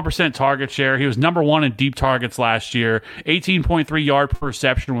 21% target share. He was number 1 in deep targets last year. 18.3 yard per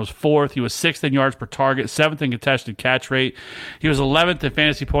reception, was 4th. He was 6th in yards per target, 7th in contested catch rate. He was 11th in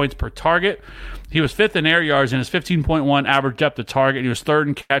fantasy points per target. He was 5th in air yards and his 15.1 average depth of target. He was 3rd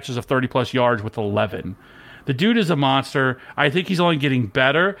in catches of 30-plus yards with 11. The dude is a monster. I think he's only getting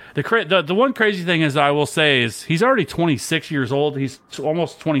better. The one crazy thing is, I will say, is he's already 26 years old. He's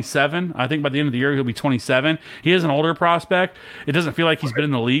almost 27. I think by the end of the year, he'll be 27. He is an older prospect. It doesn't feel like he's been in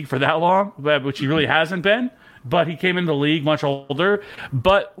the league for that long, which he really hasn't been. But he came into the league much older.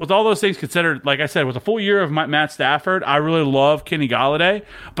 But with all those things considered, like I said, with a full year of Matt Stafford, I really love Kenny Golladay.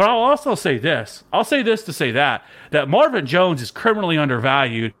 But I'll also say this. I'll say this to say that Marvin Jones is criminally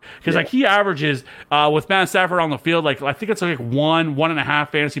undervalued, because like he averages with Matt Stafford on the field, like I think it's like 1.5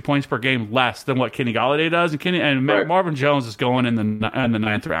 fantasy points per game less than what Kenny Golladay does, and Right. Marvin Jones is going in the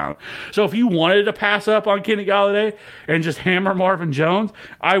 9th round. So if you wanted to pass up on Kenny Golladay and just hammer Marvin Jones,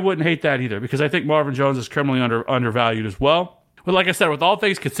 I wouldn't hate that either, because I think Marvin Jones is criminally undervalued as well. But like I said, with all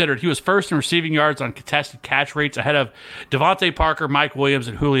things considered, he was first in receiving yards on contested catch rates, ahead of Devontae Parker, Mike Williams,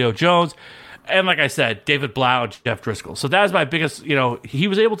 and Julio Jones. And like I said, David Blau and Jeff Driscoll. So that is my biggest, he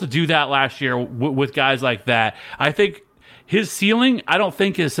was able to do that last year with guys like that. I think his ceiling, I don't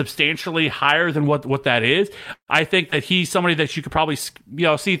think, is substantially higher than what that is. I think that he's somebody that you could probably, see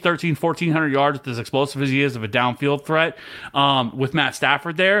 1,400 yards with as explosive as he is of a downfield threat with Matt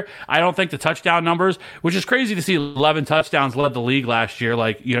Stafford there. I don't think the touchdown numbers, which is crazy to see 11 touchdowns led the league last year.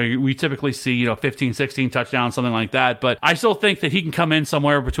 Like, we typically see, 15, 16 touchdowns, something like that. But I still think that he can come in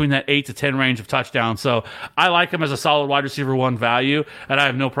somewhere between that 8 to 10 range of touchdowns. So I like him as a solid wide receiver 1 value. And I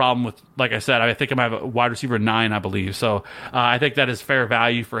have no problem with, like I said, I think I have a wide receiver 9, I believe. So I think that is fair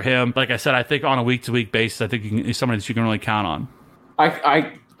value for him. Like I said, I think on a week-to-week basis, I think he's somebody that you can really count on.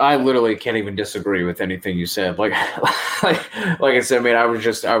 I literally can't even disagree with anything you said. Like I said, man,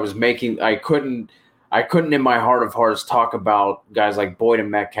 I couldn't in my heart of hearts talk about guys like Boyd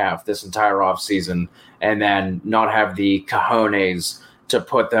and Metcalf this entire offseason and then not have the cojones to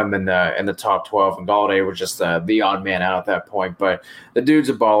put them in the top 12, and Golladay was just the odd man out at that point. But the dude's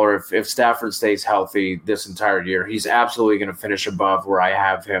a baller. If Stafford stays healthy this entire year, he's absolutely going to finish above where I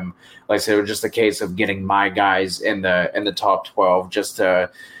have him. Like I said, it was just a case of getting my guys in the top 12, just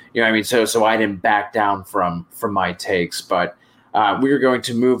to, so I didn't back down from my takes. But we are going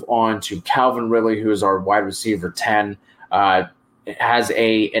to move on to Calvin Ridley, who is our wide receiver 10. Has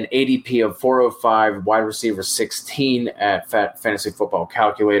an ADP of 405, wide receiver 16 at Fantasy Football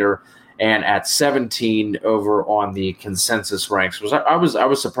Calculator, and at 17 over on the consensus ranks. I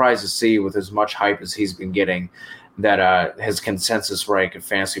was surprised to see, with as much hype as he's been getting, that his consensus rank at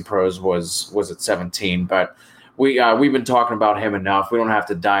Fantasy Pros was at 17. But we've been talking about him enough. We don't have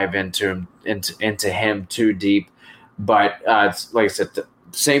to dive into him too deep. But it's, like I said, the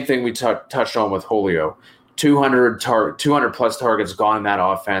same thing we touched on with Julio. 200 plus targets gone in that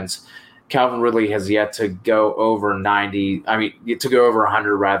offense. Calvin Ridley has yet to go over 90. I mean, to go over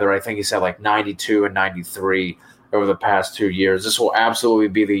 100 rather. I think he said like 92 and 93 over the past 2 years. This will absolutely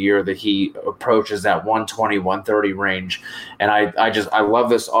be the year that he approaches that 120, 130 range. And I love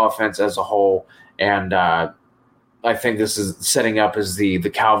this offense as a whole. And I think this is setting up as the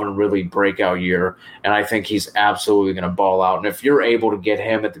Calvin Ridley breakout year, and I think he's absolutely going to ball out. And if you're able to get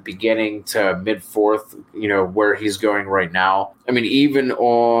him at the beginning to mid-fourth, where he's going right now, I mean, even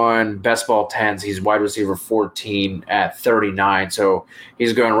on best ball 10s, he's wide receiver 14 at 39. So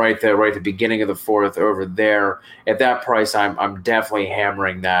he's going right there, right at the beginning of the fourth over there. At that price, I'm definitely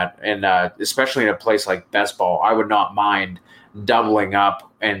hammering that. And especially in a place like best ball, I would not mind doubling up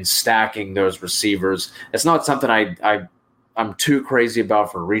and stacking those receivers. It's not something I'm too crazy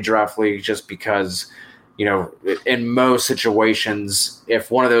about for redraft leagues, just because, in most situations,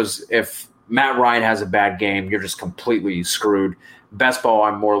 if Matt Ryan has a bad game, you're just completely screwed. Best ball,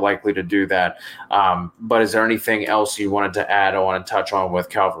 I'm more likely to do that. But is there anything else you wanted to add on and touch on with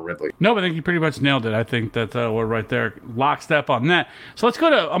Calvin Ridley? No, I think you pretty much nailed it. I think that we're right there, lockstep on that. So let's go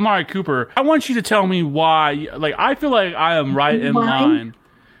to Amari Cooper. I want you to tell me why. Like, I feel like I am right in line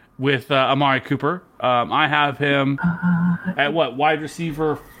with Amari Cooper. I have him at what, wide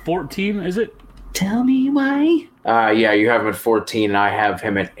receiver 14, is it? Tell me why. Yeah, you have him at 14, and I have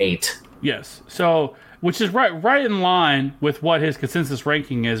him at 8. Yes. So, which is right in line with what his consensus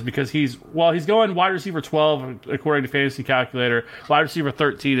ranking is, because he's going wide receiver 12 according to Fantasy Calculator. Wide receiver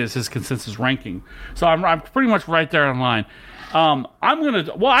 13 is his consensus ranking. So I'm pretty much right there in line. You know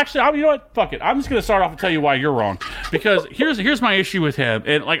what? Fuck it. I'm just gonna start off and tell you why you're wrong, because here's my issue with him.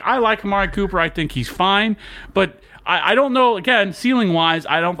 And like, I like Amari Cooper. I think he's fine, but I don't know, again, ceiling wise,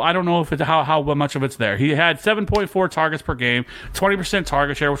 I don't know if it's how much of it's there. He had 7.4 targets per game, 20%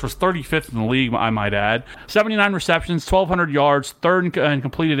 target share, which was 35th in the league, I might add. 79 receptions, 1,200 yards, third in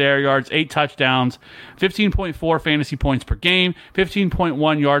completed air yards, 8 touchdowns, 15.4 fantasy points per game,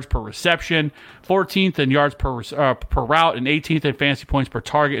 15.1 yards per reception, 14th in yards per route, and 18th in fantasy points per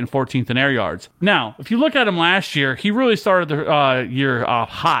target, and 14th in air yards. Now, if you look at him last year, he really started the year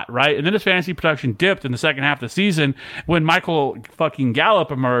hot, right? And then his fantasy production dipped in the second half of the season when Michael fucking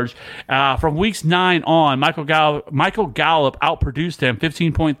Gallup emerged. From weeks 9 on, Michael Gallup outproduced him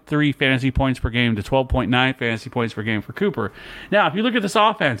 15.3 fantasy points per game to 12.9 fantasy points per game for Cooper. Now, if you look at this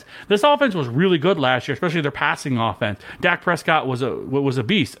offense was really good last year, especially their passing offense. Dak Prescott was a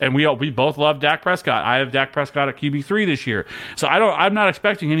beast, and we both love Dak Prescott. I have Dak Prescott at QB3 this year, so I'm not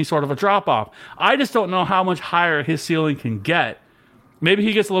expecting any sort of a drop off. I just don't know how much higher his ceiling can get. Maybe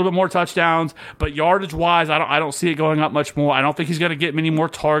he gets a little bit more touchdowns, but yardage wise, I don't see it going up much more. I don't think he's going to get many more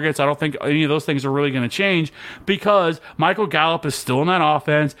targets. I don't think any of those things are really going to change, because Michael Gallup is still in that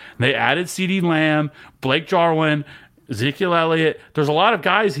offense. They added CeeDee Lamb, Blake Jarwin, Ezekiel Elliott. There's a lot of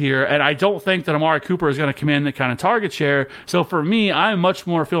guys here, and I don't think that Amari Cooper is going to command that kind of target share. So for me, I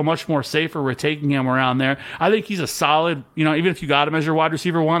feel much more safer with taking him around there. I think he's a solid, even if you got him as your wide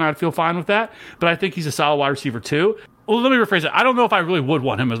receiver 1, I'd feel fine with that. But I think he's a solid wide receiver 2. Well, let me rephrase it. I don't know if I really would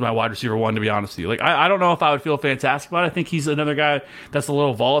want him as my wide receiver 1, to be honest with you. Like, I don't know if I would feel fantastic about it. I think he's another guy that's a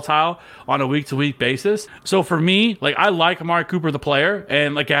little volatile on a week-to-week basis. So for me, like, I like Amari Cooper, the player.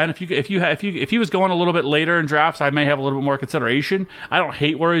 And again, if he was going a little bit later in drafts, I may have a little bit more consideration. I don't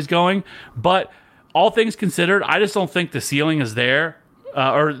hate where he's going, but all things considered, I just don't think the ceiling is there,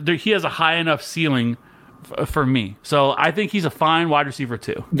 he has a high enough ceiling for me. So I think he's a fine wide receiver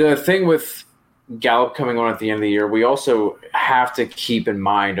 2. The thing with Gallup coming on at the end of the year, we also have to keep in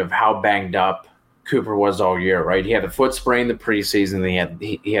mind of how banged up Cooper was all year, right? He had the foot sprain the preseason,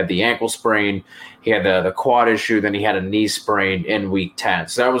 he had the ankle sprain, he had the quad issue, then he had a knee sprain in week 10.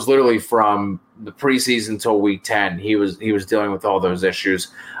 So that was literally from the preseason till week 10. He was dealing with all those issues.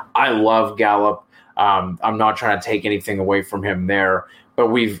 I love Gallup. I'm not trying to take anything away from him there, but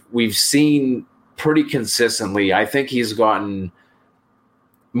we've seen pretty consistently, I think he's gotten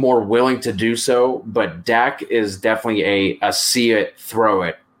more willing to do so, but Dak is definitely a see it, throw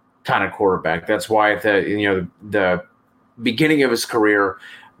it kind of quarterback. That's why at the beginning of his career,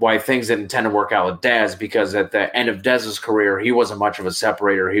 why things didn't tend to work out with Dez, because at the end of Dez's career, he wasn't much of a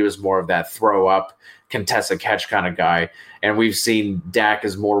separator. He was more of that throw up, contested catch kind of guy. And we've seen Dak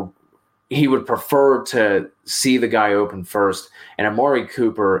is more, he would prefer to see the guy open first. And Amari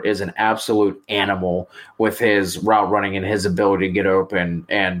Cooper is an absolute animal with his route running and his ability to get open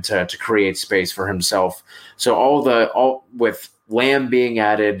and to create space for himself. So with Lamb being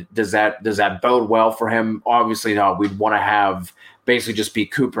added, does that bode well for him? Obviously not. We'd want to have basically just be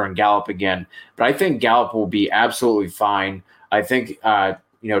Cooper and Gallup again. But I think Gallup will be absolutely fine. I think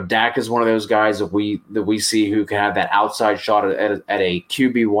Dak is one of those guys that we see who can have that outside shot at a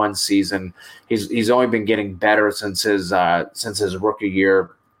QB1 season. He's only been getting better since his rookie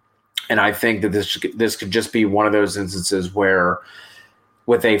year, and I think that this could just be one of those instances where,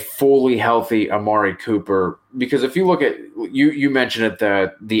 with a fully healthy Amari Cooper, because if you look at you mentioned at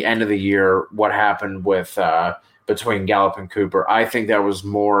the end of the year what happened with between Gallup and Cooper, I think that was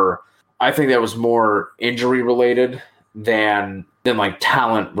more injury related than like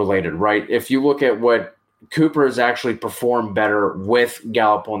talent related, right? If you look at what Cooper has actually performed better with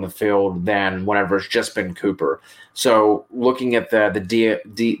Gallup on the field than whenever it's just been Cooper. So looking at the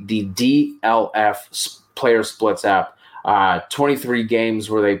DLF player splits app, 23 games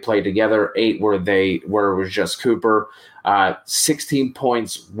where they played together, 8 where it was just Cooper, 16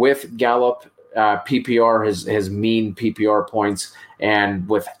 points with Gallup, PPR, his mean PPR points, and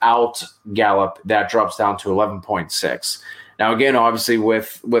without Gallup, that drops down to 11.6. Now, again, obviously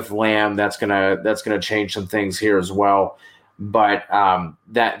with Lamb, that's gonna change some things here as well. But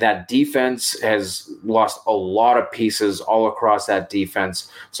that defense has lost a lot of pieces all across that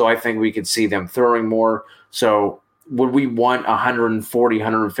defense. So I think we could see them throwing more. So would we want 140,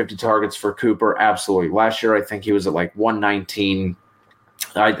 150 targets for Cooper? Absolutely. Last year, I think he was at like 119.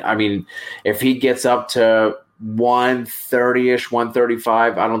 I mean, if he gets up to 130-ish,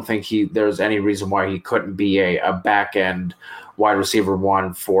 135, I don't think there's any reason why he couldn't be a back end wide receiver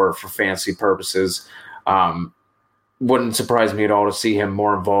one for fantasy purposes. Wouldn't surprise me at all to see him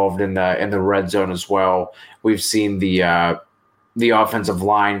more involved in the red zone as well. We've seen the offensive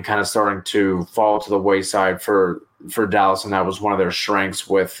line kind of starting to fall to the wayside for Dallas, and that was one of their strengths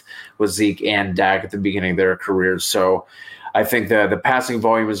with Zeke and Dak at the beginning of their careers. So I think the passing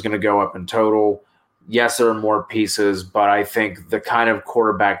volume is going to go up in total. Yes, there are more pieces, but I think the kind of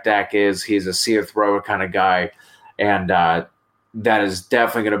quarterback Dak is, he's a see-a-thrower kind of guy, and that is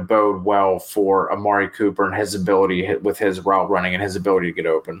definitely going to bode well for Amari Cooper and his ability with his route running and his ability to get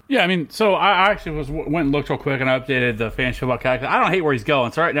open. Yeah, I mean, so I actually went and looked real quick and I updated the fantasy football calculator. I don't hate where he's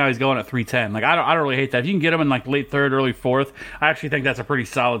going. So right now he's going at 310. Like I don't really hate that. If you can get him in like late third, early fourth, I actually think that's a pretty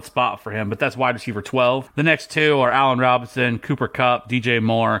solid spot for him. But that's wide receiver 12. The next two are Allen Robinson, Cooper Kupp, DJ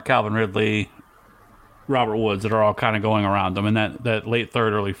Moore, Calvin Ridley, Robert Woods, that are all kind of going around them in that late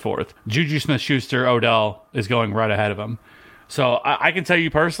third, early fourth. Juju Smith-Schuster, Odell is going right ahead of him. So I can tell you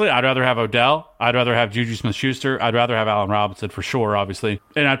personally, I'd rather have Odell. I'd rather have Juju Smith-Schuster. I'd rather have Allen Robinson for sure, obviously.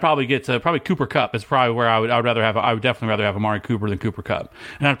 And I'd probably get to Cooper Kupp is probably where I would definitely rather have Amari Cooper than Cooper Kupp.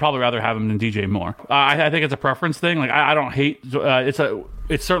 And I'd probably rather have him than DJ Moore. I think it's a preference thing. Like I don't hate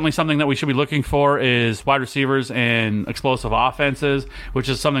it's certainly something that we should be looking for is wide receivers and explosive offenses, which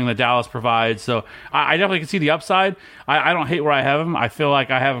is something that Dallas provides. So I definitely can see the upside. I don't hate where I have him. I feel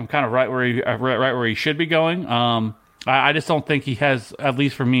like I have him kind of right where he should be going. I just don't think he has, at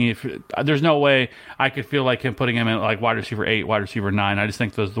least for me, there's no way I could feel like him putting him in like wide receiver 8, wide receiver 9. I just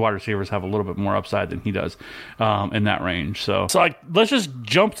think those wide receivers have a little bit more upside than he does in that range. So like, let's just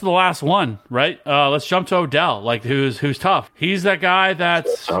jump to the last one, right? Let's jump to Odell, like who's tough. He's that guy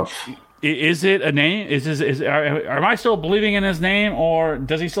that's tough. Is it a name? Am I still believing in his name, or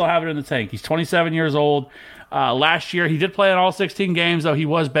does he still have it in the tank? He's 27 years old. Last year, he did play in all 16 games, though he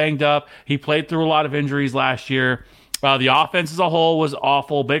was banged up. He played through a lot of injuries last year. The offense as a whole was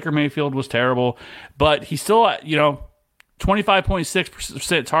awful. Baker Mayfield was terrible, but he still,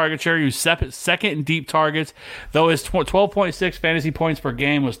 25.6% target share. He was second in deep targets, though his 12.6 fantasy points per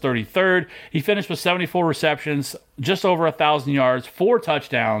game was 33rd. He finished with 74 receptions, just over 1,000 yards, 4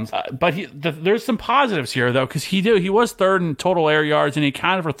 touchdowns. But there's some positives here, though, because he was third in total air yards, and he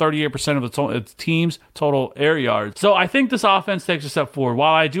accounted for 38% of the team's total air yards. So I think this offense takes a step forward.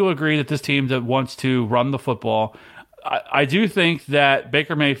 While I do agree that this team that wants to run the football, I do think that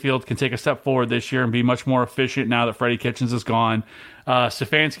Baker Mayfield can take a step forward this year and be much more efficient now that Freddie Kitchens is gone.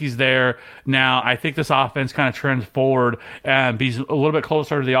 Stefanski's there now. I think this offense kind of trends forward and be a little bit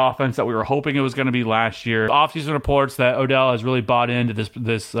closer to the offense that we were hoping it was going to be last year. Offseason reports that Odell has really bought into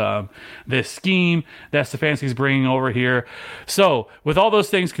this scheme that Stefanski's bringing over here. So with all those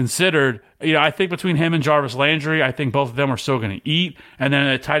things considered, I think between him and Jarvis Landry, I think both of them are still going to eat. And then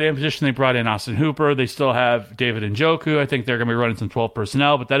at tight end position, they brought in Austin Hooper. They still have David Njoku. I think they're going to be running some 12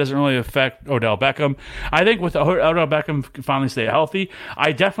 personnel, but that doesn't really affect Odell Beckham. I think with Odell Beckham finally stay healthy,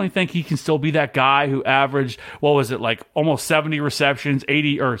 I definitely think he can still be that guy who averaged, almost 70 receptions,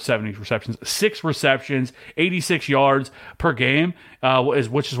 6 receptions, 86 yards per game,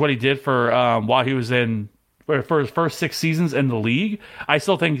 which is what he did for while he was in for his first 6 seasons in the league. I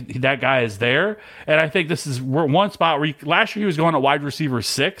still think that guy is there. And I think this is one spot where last year he was going at wide receiver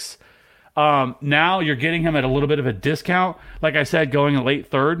 6. Now you're getting him at a little bit of a discount. Like I said, going in late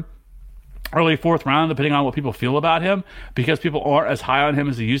 3rd, early 4th round, depending on what people feel about him, because people aren't as high on him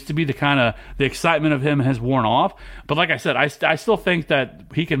as they used to be. The excitement of him has worn off. But like I said, I still think that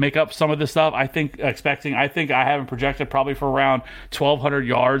he can make up some of this stuff. I think I have him projected probably for around 1,200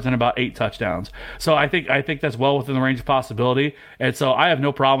 yards and about 8 touchdowns. So I think that's well within the range of possibility. And so I have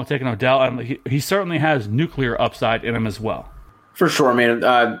no problem with taking Odell, and he certainly has nuclear upside in him as well. For sure, man.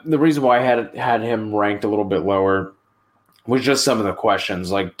 The reason why I had him ranked a little bit lower was just some of the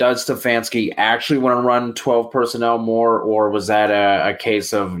questions. Like, does Stefanski actually want to run 12 personnel more, or was that a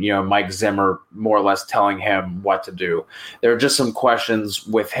case of, Mike Zimmer more or less telling him what to do? There are just some questions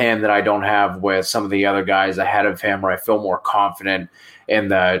with him that I don't have with some of the other guys ahead of him, where I feel more confident in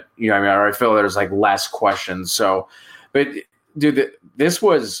the, or I feel there's like less questions. So, but dude, this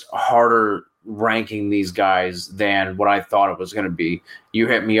was harder ranking these guys than what I thought it was going to be. You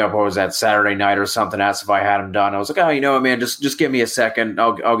hit me up, what was that, Saturday night or something, asked if I had them done. I was like, oh, you know what, man, just give me a second.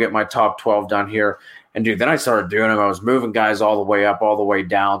 I'll get my top 12 done here. And dude, then I started doing them. I was moving guys all the way up, all the way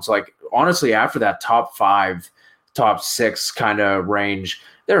down. So like, honestly, after that top 5, top 6 kind of range,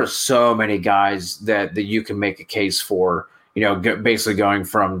 there are so many guys that you can make a case for, basically going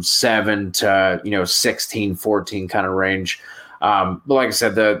from 7 to, 16, 14 kind of range. But like I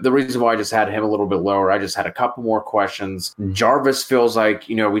said, the reason why I just had him a little bit lower, I just had a couple more questions. Jarvis feels like,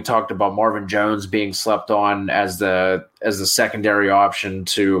 we talked about Marvin Jones being slept on as the secondary option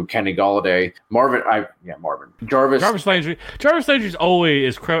to Kenny Golladay. Jarvis Landry is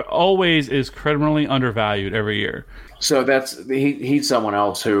always is criminally undervalued every year. So he's someone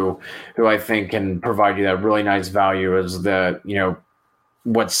else who I think can provide you that really nice value as the,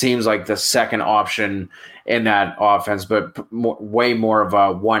 what seems like the second option in that offense, but way more of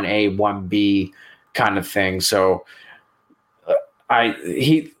a 1A, 1B kind of thing. So I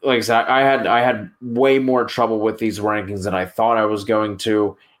had way more trouble with these rankings than I thought I was going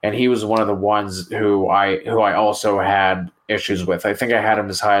to. And he was one of the ones who I also had issues with. I think I had him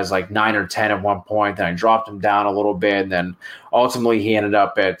as high as like 9 or 10 at one point, then I dropped him down a little bit, and then ultimately he ended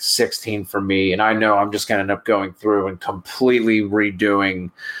up at 16 for me. And I know I'm just going to end up going through and completely redoing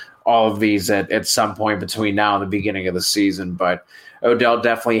all of these at some point between now and the beginning of the season. But Odell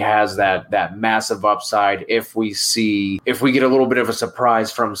definitely has that massive upside if we get a little bit of a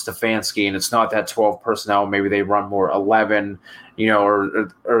surprise from Stefanski, and it's not that 12 personnel, maybe they run more 11, or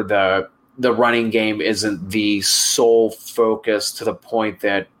the running game isn't the sole focus to the point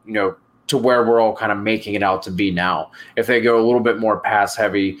that, to where we're all kind of making it out to be now. If they go a little bit more pass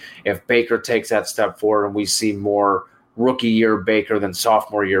heavy, if Baker takes that step forward and we see more rookie year Baker than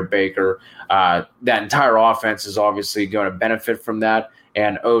sophomore year Baker, that entire offense is obviously going to benefit from that.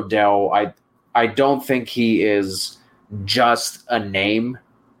 And Odell, I don't think he is just a name.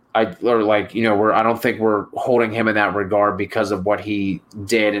 I don't think we're holding him in that regard because of what he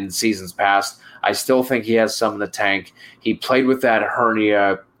did in seasons past. I still think he has some in the tank. He played with that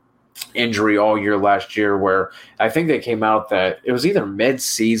hernia injury all year last year, where I think they came out that it was either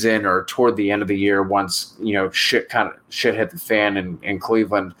mid-season or toward the end of the year once, shit hit the fan in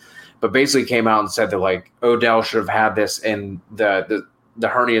Cleveland, but basically came out and said that like Odell should have had this in the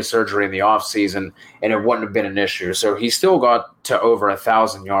hernia surgery in the offseason, and it wouldn't have been an issue. So he still got to over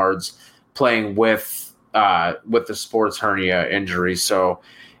 1,000 yards playing with the sports hernia injury. So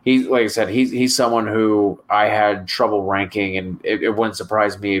he, like I said, he's someone who I had trouble ranking, and it wouldn't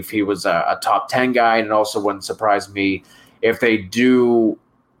surprise me if he was a top 10 guy, and it also wouldn't surprise me if they do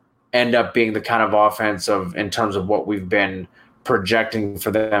end up being the kind of offense in terms of what we've been projecting for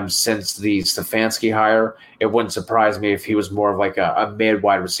them since the Stefanski hire. It wouldn't surprise me if he was more of like a mid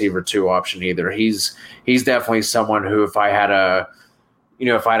wide receiver 2 option either. He's definitely someone who, if I had a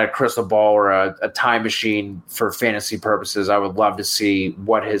crystal ball or a time machine for fantasy purposes, I would love to see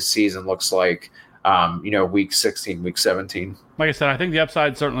what his season looks like, week 16, week 17. Like I said, I think the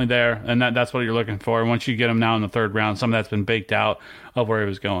upside's certainly there, and that's what you're looking for. Once you get him now in the 3rd round, some of that's been baked out of where he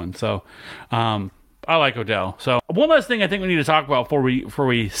was going. So, I like Odell. So one last thing I think we need to talk about before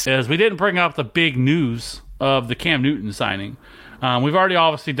we is we didn't bring up the big news of the Cam Newton signing. We've already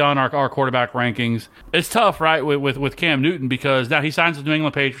obviously done our quarterback rankings. It's tough, right, with Cam Newton, because now he signs with New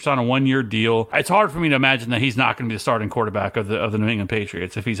England Patriots on a 1-year deal. It's hard for me to imagine that he's not going to be the starting quarterback of the New England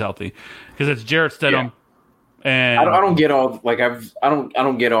Patriots if he's healthy, because it's Jarrett Stidham. Yeah. And I don't get all I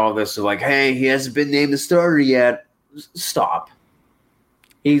don't get all this of like, hey, he hasn't been named the starter yet. Stop.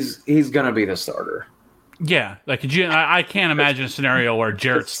 He's gonna be the starter. Yeah, like I can't imagine a scenario where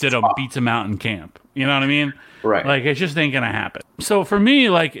Jarrett Stidham beats him out in camp. You know what I mean? Right. Like, it just ain't gonna happen. So for me,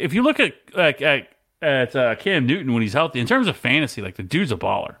 like, if you look at Cam Newton when he's healthy, in terms of fantasy, like, the dude's a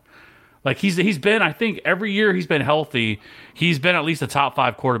baller. Like, he's been, I think, every year he's been healthy, he's been at least a top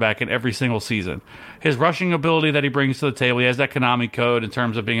 5 quarterback in every single season. His rushing ability that he brings to the table, he has that Konami code in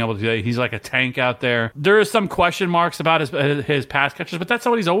terms of being able to do that. He's like a tank out there. There is some question marks about his pass catches, but that's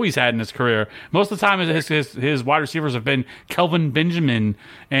what he's always had in his career. Most of the time, his wide receivers have been Kelvin Benjamin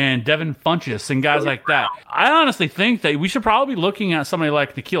and Devin Funchess and guys like that. I honestly think that we should probably be looking at somebody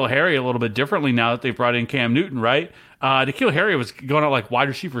like N'Keal Harry a little bit differently now that they've brought in Cam Newton, right? N'Keal Harry was going out like wide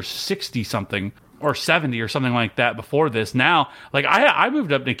receiver 60 something or 70 or something like that before this. Now, like, I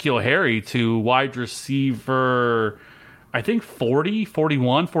moved up N'Keal Harry to wide receiver, I think 40,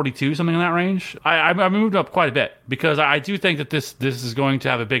 41, 42, something in that range. I moved up quite a bit because I do think that this is going to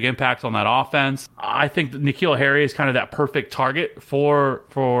have a big impact on that offense. I think that N'Keal Harry is kind of that perfect target for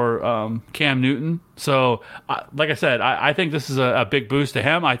Cam Newton. So, like I said, I think this is a big boost to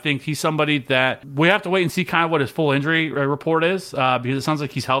him. I think he's somebody that we have to wait and see kind of what his full injury report is because it sounds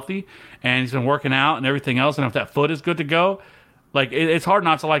like he's healthy and he's been working out and everything else. And if that foot is good to go, like, it's hard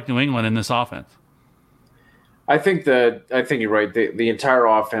not to like New England in this offense. I think you're right. The entire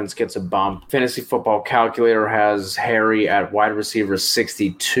offense gets a bump. Fantasy Football Calculator has Harry at wide receiver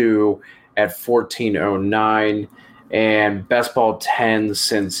 62 at 1409, and Best Ball 10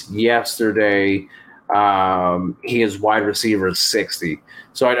 since yesterday. He is wide receiver 60.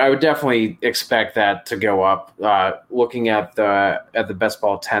 So I would definitely expect that to go up. Looking at the Best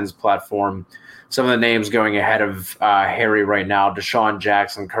Ball 10's platform, some of the names going ahead of Harry right now: Deshaun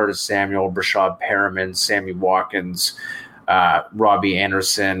Jackson, Curtis Samuel, Brashad Perriman, Sammy Watkins, Robbie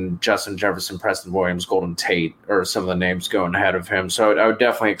Anderson, Justin Jefferson, Preston Williams, Golden Tate are some of the names going ahead of him. So I would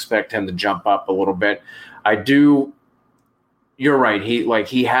definitely expect him to jump up a little bit. You're right.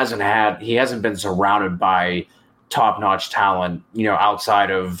 He hasn't been surrounded by top-notch talent, outside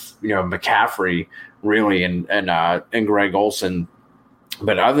of McCaffrey really and Greg Olsen.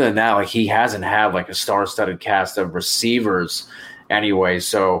 But other than that, like, he hasn't had like a star-studded cast of receivers anyway.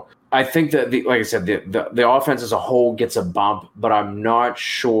 So I think that, like I said, the offense as a whole gets a bump, but I'm not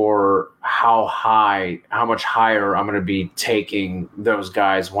sure how much higher I'm going to be taking those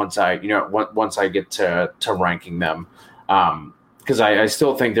guys once I get to ranking them. Because I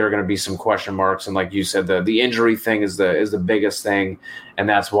still think there are going to be some question marks, and like you said, the injury thing is the biggest thing, and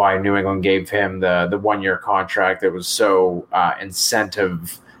that's why New England gave him the 1-year contract that was so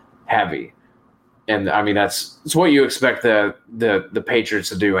incentive heavy. And I mean it's what you expect the Patriots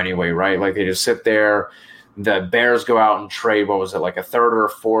to do anyway, right? Like, they just sit there. The Bears go out and trade, what was it, like a third or a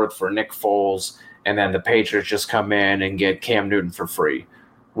fourth for Nick Foles, and then the Patriots just come in and get Cam Newton for free.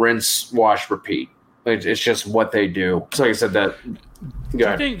 Rinse, wash, repeat. It's just what they do. So, like I said, that.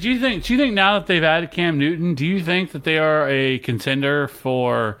 Do you think now that they've added Cam Newton, do you think that they are a contender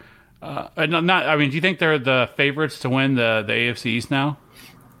for? Do you think they're the favorites to win the AFC East now?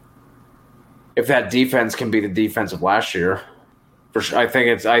 If that defense can be the defense of last year, for sure, I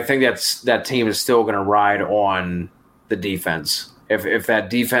think that team is still going to ride on the defense. If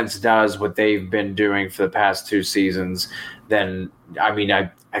that defense does what they've been doing for the past 2 seasons, then I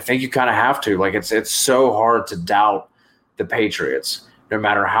think you kind of have to. Like, it's so hard to doubt the Patriots, no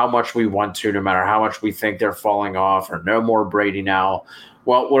matter how much we want to, no matter how much we think they're falling off or no more Brady now.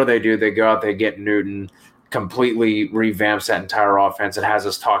 Well, what do? They go out, they get Newton, completely revamps that entire offense. It has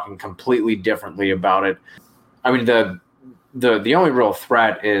us talking completely differently about it. I mean, the only real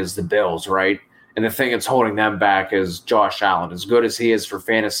threat is the Bills, right? And the thing that's holding them back is Josh Allen. As good as he is for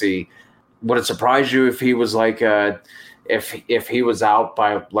fantasy, would it surprise you if he was like if he was out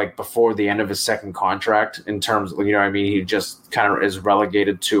by like before the end of his second contract, in terms of, he just kind of is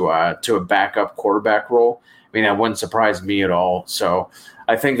relegated to a backup quarterback role? I mean, that wouldn't surprise me at all. So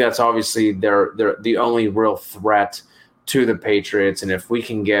I think that's obviously they're the only real threat to the Patriots. And if we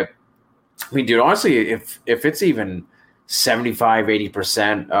can honestly, if it's even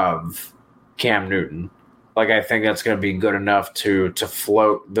 75-80% of Cam Newton, like, I think that's going to be good enough to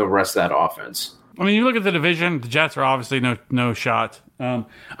float the rest of that offense. I mean, you look at the division, the Jets are obviously no shot.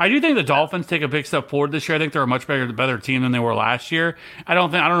 I do think the Dolphins take a big step forward this year. I think they're a much better team than they were last year. I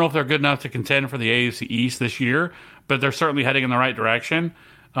don't know if they're good enough to contend for the AFC East this year, but they're certainly heading in the right direction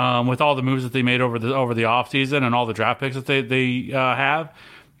with all the moves that they made over the offseason and all the draft picks that they have.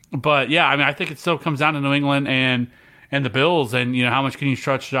 But yeah, I mean, I think it still comes down to New England and the Bills, and how much can you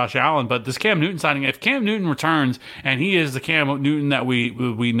trust Josh Allen? But this Cam Newton signing, if Cam Newton returns and he is the Cam Newton that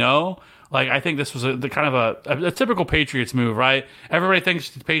we know, like, I think this was a typical Patriots move, right? Everybody thinks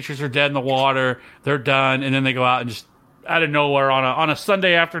the Patriots are dead in the water, they're done, and then they go out and just out of nowhere on a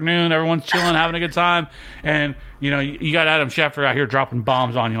Sunday afternoon. Everyone's chilling, having a good time, and you got Adam Schefter out here dropping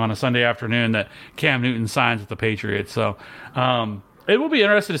bombs on you on a Sunday afternoon that Cam Newton signs with the Patriots. So it will be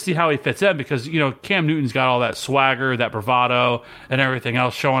interesting to see how he fits in because Cam Newton's got all that swagger, that bravado, and everything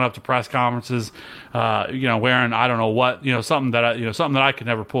else, showing up to press conferences, wearing I don't know what, something that I could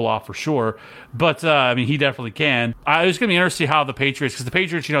never pull off for sure. But he definitely can. It's going to be interesting to see how the Patriots, because the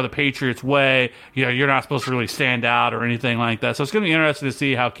Patriots, the Patriots way, you're not supposed to really stand out or anything like that. So it's going to be interesting to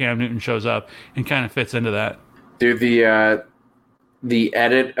see how Cam Newton shows up and kind of fits into that. Dude, the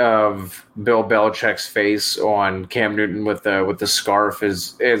edit of Bill Belichick's face on Cam Newton with the scarf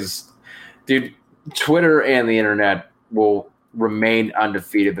is dude, Twitter and the internet will remain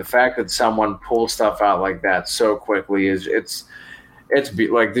undefeated. The fact that someone pulls stuff out like that so quickly it's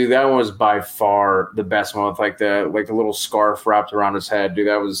like, dude, that was by far the best one with like the little scarf wrapped around his head. Dude,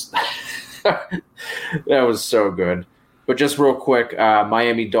 that was that was so good. But just real quick,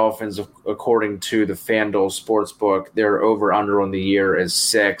 Miami Dolphins, according to the FanDuel Sportsbook, their over-under on the year is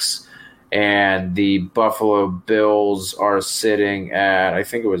 6. And the Buffalo Bills are sitting at, I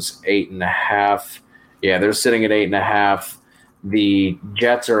think it was 8.5. Yeah, they're sitting at 8.5. The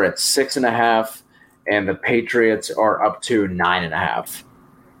Jets are at 6.5. And the Patriots are up to 9.5.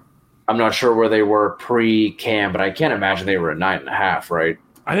 I'm not sure where they were pre-Cam, but I can't imagine they were at 9.5, right?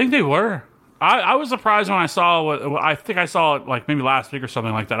 I think they were. I was surprised when I saw I think I saw it like maybe last week or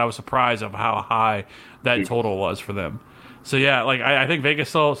something like that. I was surprised of how high that total was for them. So yeah, like I think Vegas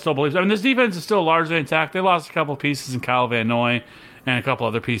still believes. I mean, this defense is still largely intact. They lost a couple of pieces in Kyle Van Noy and a couple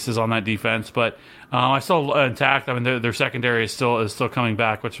other pieces on that defense, but I still intact. I mean, their secondary is still coming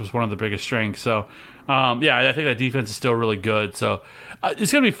back, which was one of the biggest strengths. So yeah, I think that defense is still really good. So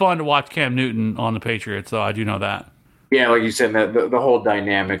it's going to be fun to watch Cam Newton on the Patriots. So I do know that. Yeah, like you said, the whole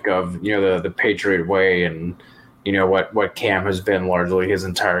dynamic of the Patriot way and what Cam has been largely his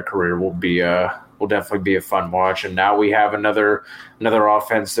entire career will definitely be a fun watch. And now we have another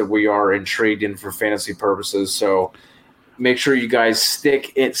offense that we are intrigued in for fantasy purposes. So make sure you guys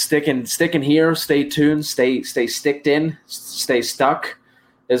stick in here, stay tuned, stay sticked in, stay stuck,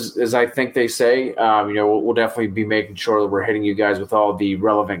 as I think they say. We'll definitely be making sure that we're hitting you guys with all the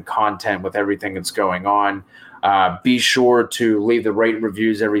relevant content with everything that's going on. Be sure to leave the rate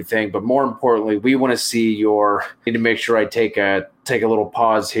reviews, everything. But more importantly, we want to see need to make sure I take a little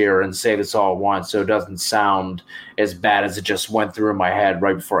pause here and say this all at once so it doesn't sound as bad as it just went through in my head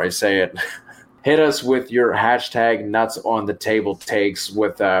right before I say it. Hit us with your hashtag nuts on the table takes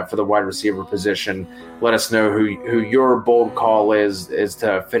for the wide receiver position. Let us know who your bold call is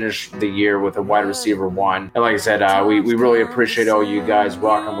to finish the year with a wide receiver 1. And like I said, we really appreciate all you guys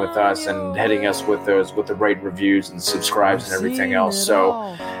rocking with us and hitting us with the rate reviews and subscribes and everything else.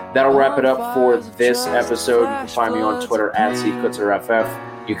 So that'll wrap it up for this episode. You can find me on Twitter at CKutzerFF.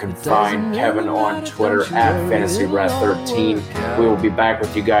 You can find Kevin on Twitter at FantasyRat13. We will be back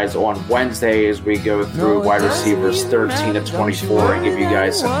with you guys on Wednesday as we go through wide receivers 13 to 24 and give you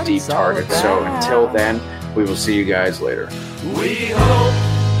guys some deep targets. So until then, we will see you guys later. We hope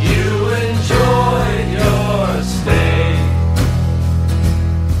you enjoyed your stay.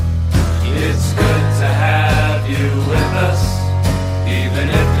 It's good to have you with us, even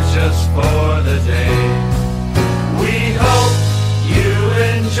if it's just for the day. We hope you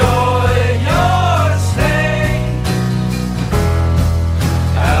enjoy your stay.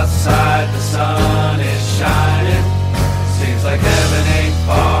 Outside the sun is shining, seems like heaven ain't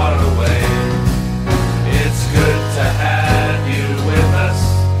far away. It's good to have you with us.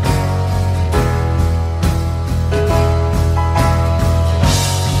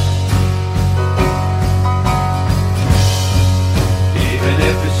 Even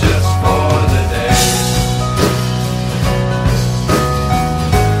if it's just for the day.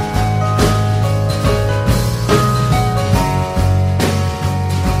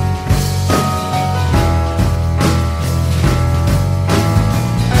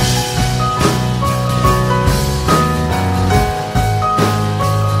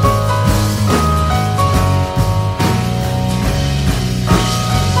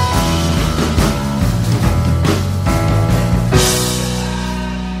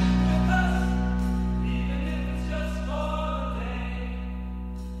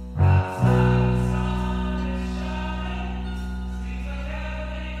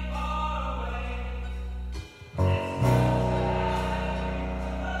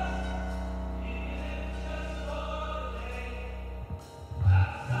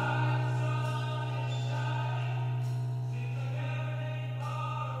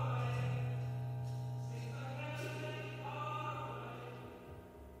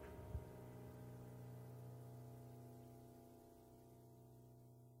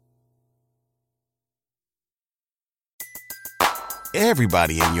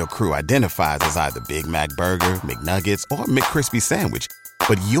 Everybody in your crew identifies as either Big Mac Burger, McNuggets, or McCrispy Sandwich.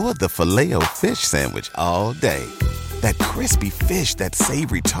 But you're the Filet-O-Fish Sandwich all day. That crispy fish, that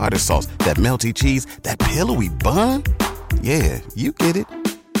savory tartar sauce, that melty cheese, that pillowy bun. Yeah, you get it.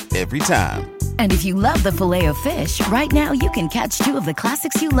 Every time. And if you love the Filet-O-Fish, right now you can catch two of the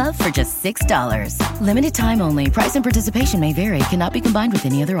classics you love for just $6. Limited time only. Price and participation may vary. Cannot be combined with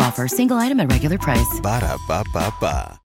any other offer. Single item at regular price. Ba-da-ba-ba-ba.